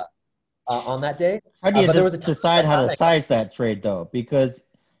 Yeah. On that day. How do you decide how to size that trade though? Because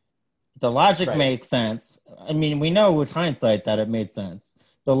the logic makes sense. I mean, we know with hindsight that it made sense.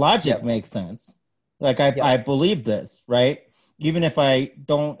 The logic makes sense. Like I believe this, right? Even if I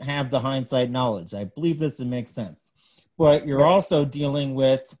don't have the hindsight knowledge, I believe this, it makes sense. But you're also dealing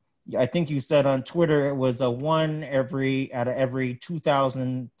with, I think you said on Twitter, it was a 1 out of every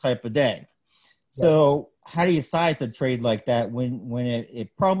 2,000 type of day. So how do you size a trade like that when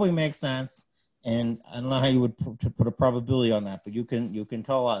it probably makes sense? And I don't know how you would put a probability on that, but you can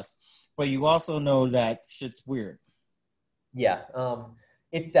tell us. But you also know that shit's weird. Yeah.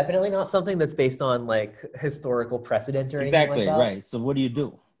 It's definitely not something that's based on like historical precedent or anything like that. Exactly, right. So what do you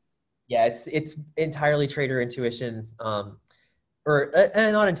do? Yeah, it's entirely trader intuition, or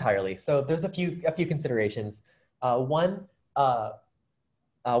not entirely. So there's a few considerations. One,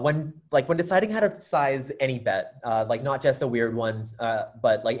 when deciding how to size any bet, like not just a weird one,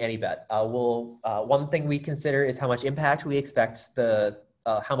 but like any bet, one thing we consider is how much impact we expect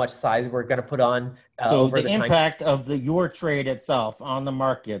how much size we're going to put on. So the impact of your trade itself on the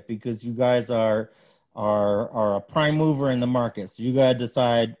market, because you guys are a prime mover in the market. So you got to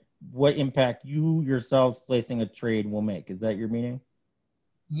decide what impact you yourselves placing a trade will make. Is that your meaning?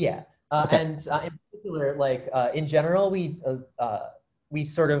 Yeah. And in particular, like in general, we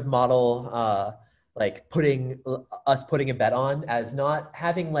sort of model like putting a bet on as not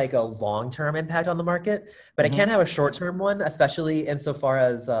having like a long-term impact on the market, but it can have a short-term one, especially insofar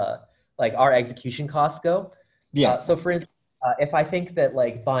as like our execution costs go. Yes. So for instance, if I think that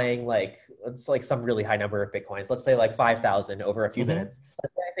like buying it's like some really high number of Bitcoins, let's say like 5,000 over a few minutes, I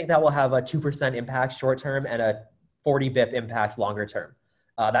think that will have a 2% impact short-term and a 40 BIP impact longer term.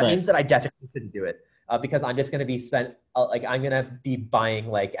 That means that I definitely shouldn't do it. Because I'm just going to be I'm going to be buying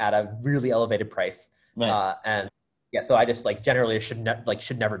like at a really elevated price. And yeah, so I just like generally should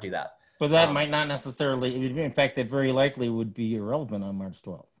never do that. But that might not necessarily, in fact, it very likely would be irrelevant on March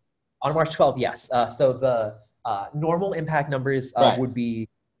 12th. On March 12th, yes. So the normal impact numbers would be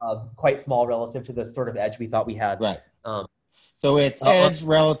quite small relative to the sort of edge we thought we had. Right. So it's edge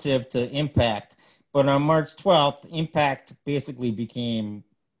relative to impact. But on March 12th, impact basically became,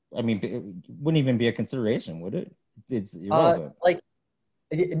 I mean, it wouldn't even be a consideration, would it? It's irrelevant.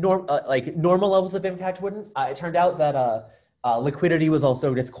 Normal levels of impact wouldn't. It turned out that liquidity was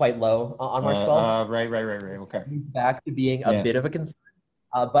also just quite low on March 12th. Right. Okay. Back to being a bit of a concern.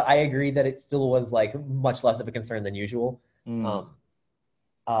 But I agree that it still was like much less of a concern than usual. But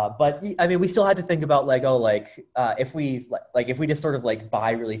I mean, we still had to think about if we just sort of like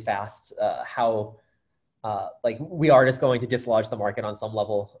buy really fast, how we are just going to dislodge the market on some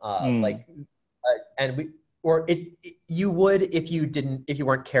level, you would if you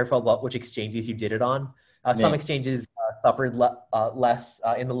weren't careful about which exchanges you did it on. Some exchanges suffered less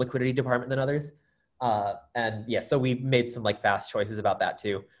in the liquidity department than others, and yeah, so we made some like fast choices about that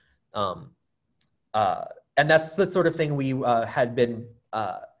too, and that's the sort of thing we had been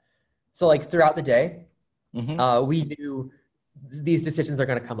so like throughout the day. we knew these decisions are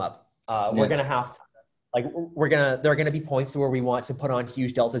going to come up. We're Yeah. going to have to, like, there are going to be points where we want to put on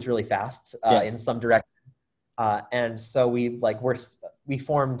huge deltas really fast in Yes. some direction. And so we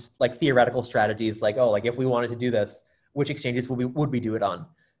formed like theoretical strategies, like, oh, like if we wanted to do this, which exchanges would we do it on?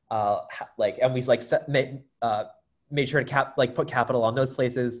 And we like made sure to put capital on those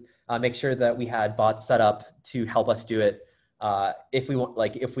places, make sure that we had bots set up to help us do it.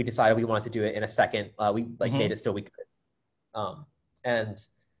 If we decided we wanted to do it in a second, we made it so we could. And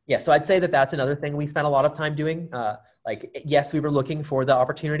yeah, so I'd say that that's another thing we spent a lot of time doing. Yes, we were looking for the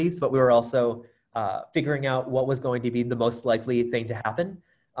opportunities, but we were also figuring out what was going to be the most likely thing to happen,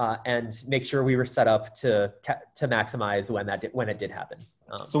 and make sure we were set up to maximize when it did happen.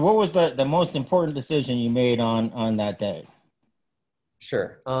 So what was the most important decision you made on that day?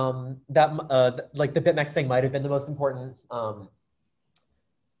 Sure. Like the BitMEX thing might have been the most important.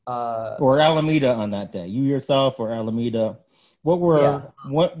 Or Alameda on that day, you yourself or Alameda? What were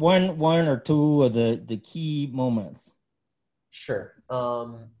one or two of the key moments? Sure.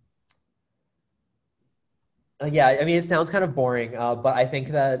 Yeah, I mean, it sounds kind of boring, but I think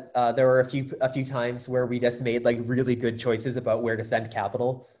that there were a few times where we just made like really good choices about where to send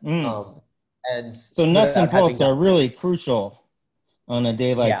capital. And so nuts and bolts are really crucial on a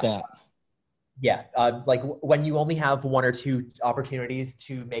day like that. Yeah, like when you only have one or two opportunities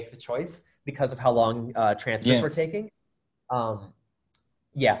to make the choice because of how long transfers were taking. If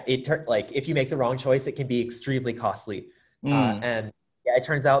you make the wrong choice, it can be extremely costly. And yeah, it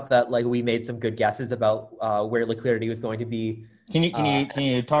turns out that like we made some good guesses about where liquidity was going to be. Can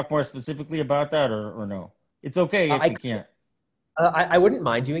you talk more specifically about that, or no? It's okay if you can't. I wouldn't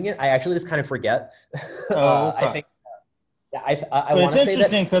mind doing it. I actually just kind of forget. Okay. I think. Yeah, but it's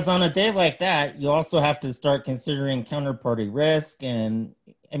interesting because on a day like that, you also have to start considering counterparty risk, and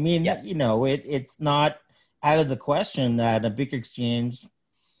I mean, it's not out of the question that a big exchange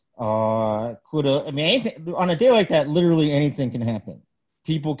could. I mean, on a day like that, literally anything can happen.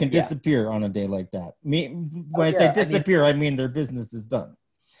 People can disappear on a day like that. When I say disappear, I mean their business is done.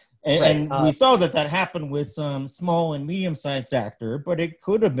 And we saw that happened with some small and medium-sized actor, but it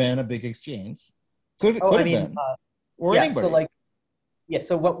could have been a big exchange. Could have been. Or anybody.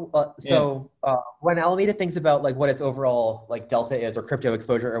 When Alameda thinks about like what its overall like delta is or crypto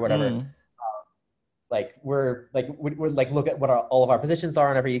exposure or whatever, we're look at what all of our positions are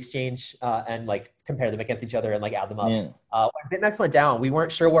on every exchange and like compare them against each other and like add them up. When BitMEX went down, we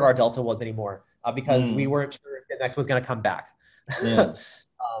weren't sure what our delta was anymore because we weren't sure if BitMEX was going to come back.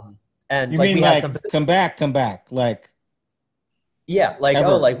 And you mean come back like. Yeah, like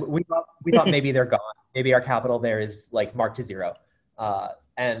ever. We thought maybe they're gone. Maybe our capital there is like marked to zero. So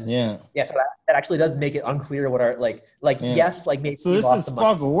that actually does make it unclear what our yes, like maybe. So this is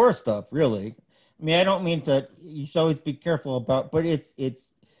fog of war stuff, really. I mean, I don't mean to. You should always be careful about, but it's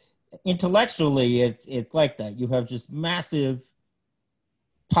intellectually, it's like that. You have just massive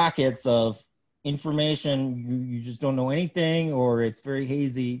pockets of information. You just don't know anything, or it's very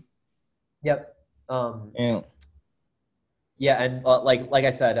hazy. Yep. Yeah, and like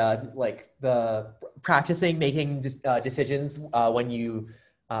I said, like the practicing making decisions when you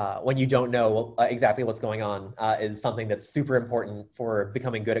don't know exactly what's going on is something that's super important for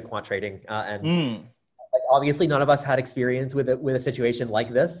becoming good at quant trading. Obviously, none of us had experience with a situation like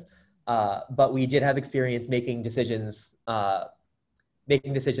this, but we did have experience making decisions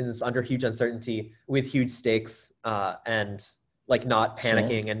under huge uncertainty with huge stakes and like not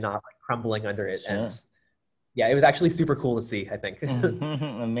panicking and not like crumbling under it. And yeah, it was actually super cool to see, I think.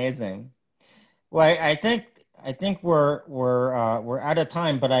 Amazing. Well, I think we're out of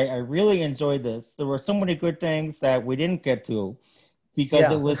time, but I really enjoyed this. There were so many good things that we didn't get to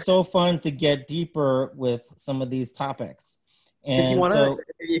because it was so fun to get deeper with some of these topics. And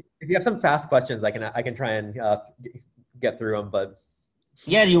if you have some fast questions, I can try and get through them. But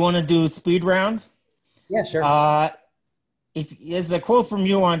do you want to do speed round? Yeah, sure. If there's a quote from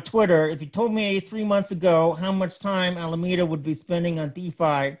you on Twitter, if you told me 3 months ago how much time Alameda would be spending on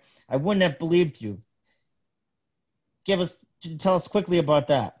DeFi, I wouldn't have believed you. Tell us quickly about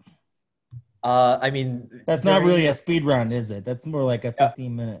that. I mean, that's not really a speed round, is it? That's more like a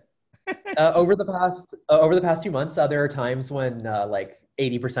 15-minute. Over the past 2 months, there are times when like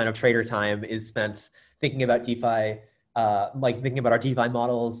 80% of trader time is spent thinking about DeFi, like thinking about our DeFi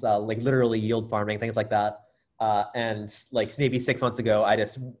models, like literally yield farming, things like that. And like maybe 6 months ago, I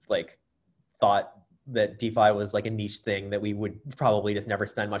just like thought that DeFi was like a niche thing that we would probably just never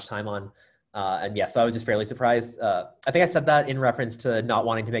spend much time on. So I was just fairly surprised. I think I said that in reference to not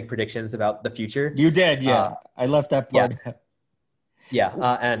wanting to make predictions about the future. You did, yeah. I left that part.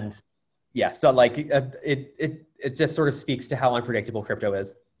 And yeah, so like it just sort of speaks to how unpredictable crypto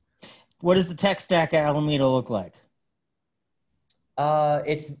is. What does the tech stack at Alameda look like?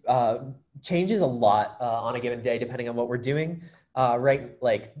 It's changes a lot on a given day depending on what we're doing. Right,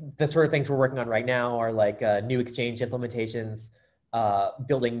 like the sort of things we're working on right now are like new exchange implementations,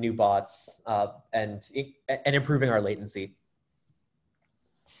 building new bots, and improving our latency.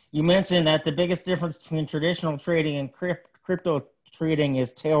 You mentioned that the biggest difference between traditional trading and crypto trading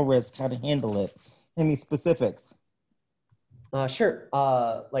is tail risk, how to handle it. Any specifics? Sure.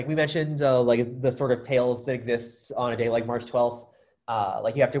 Like we mentioned, like the sort of tails that exists on a day like March 12th.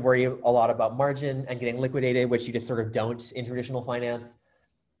 Like you have to worry a lot about margin and getting liquidated, which you just sort of don't in traditional finance.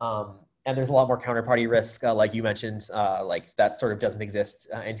 And there's a lot more counterparty risk, like you mentioned, like that sort of doesn't exist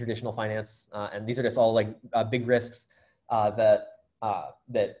in traditional finance. And these are just all like big risks that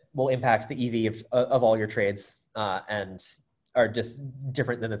will impact the EV of all your trades and are just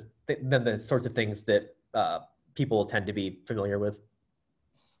different than the sorts of things that people tend to be familiar with.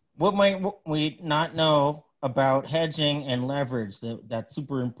 What might we not know about hedging and leverage that's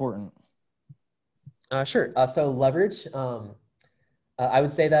super important? Sure. So leverage, I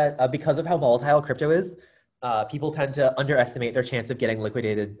would say that because of how volatile crypto is, people tend to underestimate their chance of getting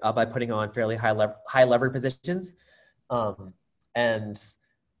liquidated by putting on fairly high levered positions. And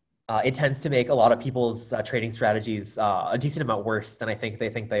it tends to make a lot of people's trading strategies a decent amount worse than I think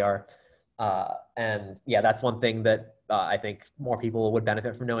they are. And yeah, that's one thing that I think more people would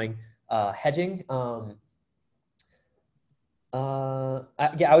benefit from knowing. Hedging,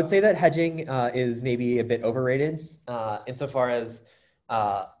 yeah, I would say that hedging is maybe a bit overrated insofar as,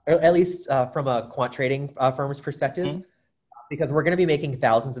 or at least from a quant trading firm's perspective, Mm-hmm. because we're going to be making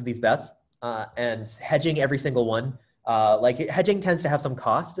thousands of these bets and hedging every single one. Hedging tends to have some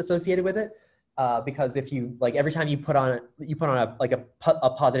cost associated with it. Because if you like every time you put on a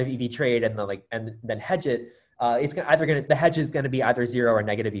positive EV trade and then hedge it, the hedge is going to be either zero or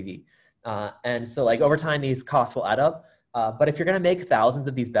negative EV, and so like over time these costs will add up. But if you're going to make thousands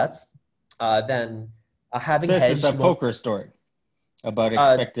of these bets, then having This is a hedge won't. poker story about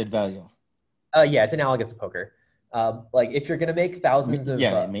expected value. Yeah, it's analogous to poker. Like if you're going to make thousands of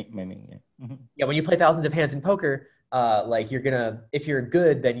Yeah, yeah. Mm-hmm. yeah, when you play thousands of hands in poker, like if you're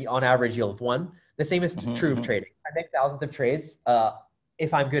good, then on average you'll have won. The same is true of trading. I make thousands of trades.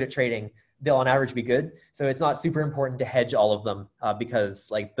 If I'm good at trading, they'll on average be good. So it's not super important to hedge all of them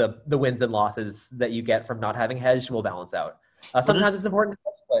because like the wins and losses that you get from not having hedged will balance out. Sometimes it's important to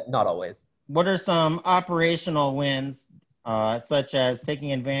hedge, but not always. What are some operational wins, such as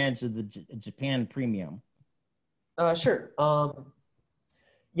taking advantage of the Japan premium? Sure.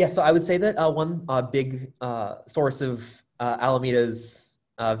 Yeah, so I would say that one big source of Alameda's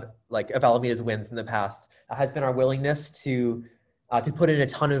wins in the past has been our willingness to put in a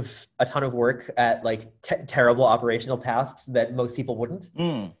ton of work at like terrible operational tasks that most people wouldn't.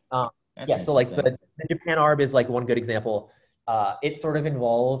 Yeah, so like the Japan ARB is like one good example. It sort of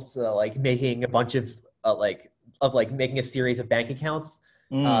involves like making a bunch of making a series of bank accounts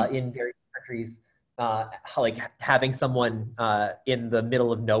in various countries. Like having someone in the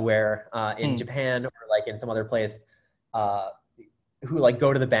middle of nowhere in Japan or like in some other place who like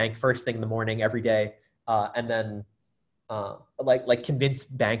go to the bank first thing in the morning every day and then like convince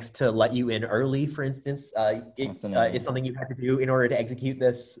banks to let you in early, for instance. It's something you have to do in order to execute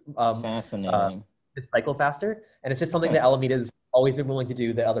this this cycle faster. And it's just something that Alameda has always been willing to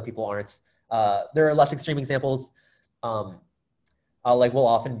do that other people aren't. There are less extreme examples. Like we'll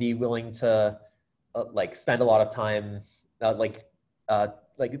often be willing to like spend a lot of time like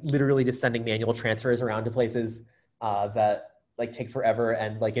literally just sending manual transfers around to places that like take forever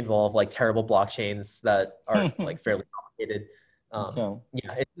and like involve like terrible blockchains that are like fairly complicated.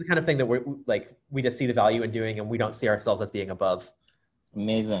 Yeah, it's the kind of thing that we just see the value in doing and we don't see ourselves as being above.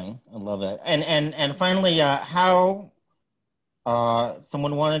 Amazing. I love it. And finally, how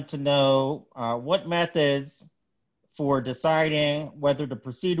someone wanted to know what methods for deciding whether to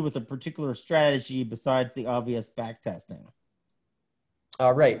proceed with a particular strategy besides the obvious back testing.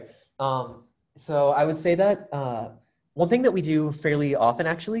 Right. So I would say that one thing that we do fairly often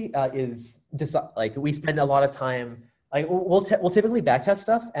actually is like we spend a lot of time, like we'll typically back test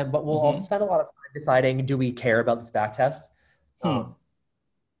stuff, but we'll also spend a lot of time deciding, do we care about this back test? So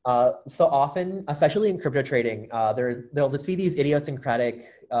often, especially in crypto trading, there'll just be these idiosyncratic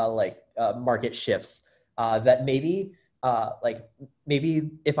market shifts that maybe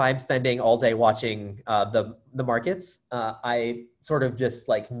if I'm spending all day watching the markets, I sort of just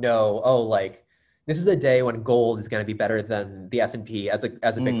like know, oh, like this is a day when gold is going to be better than the S&P as a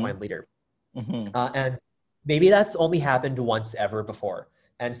Bitcoin leader, and maybe that's only happened once ever before.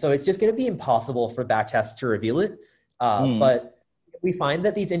 And so it's just going to be impossible for backtests to reveal it. But we find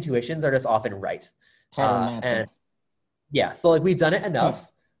that these intuitions are just often right. Pattern matching. And yeah, so like we've done it enough.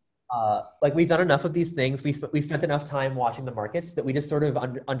 Like we've done enough of these things. We've spent enough time watching the markets that we just sort of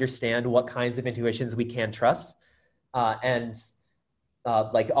understand what kinds of intuitions we can trust. Like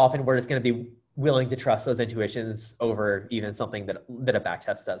often we're just going to be willing to trust those intuitions over even something that a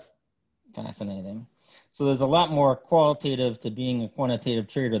backtest says. Fascinating. So there's a lot more qualitative to being a quantitative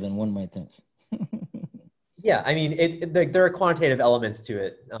trader than one might think. Yeah, I mean, there are quantitative elements to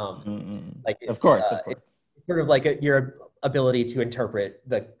it. Like of course. It's sort of like your ability to interpret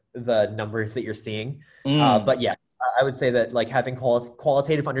the numbers that you're seeing. But yeah, I would say that like having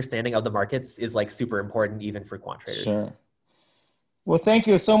qualitative understanding of the markets is like super important even for quant traders. Sure. Well, thank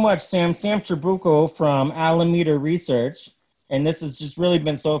you so much, Sam. Sam Trabucco from Alameda Research. And this has just really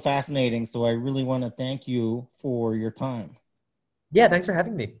been so fascinating. So I really want to thank you for your time. Yeah, thanks for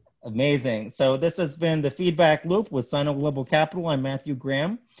having me. Amazing. So this has been the Feedback Loop with Sino Global Capital. I'm Matthew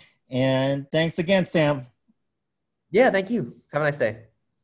Graham. And thanks again, Sam. Yeah, thank you. Have a nice day.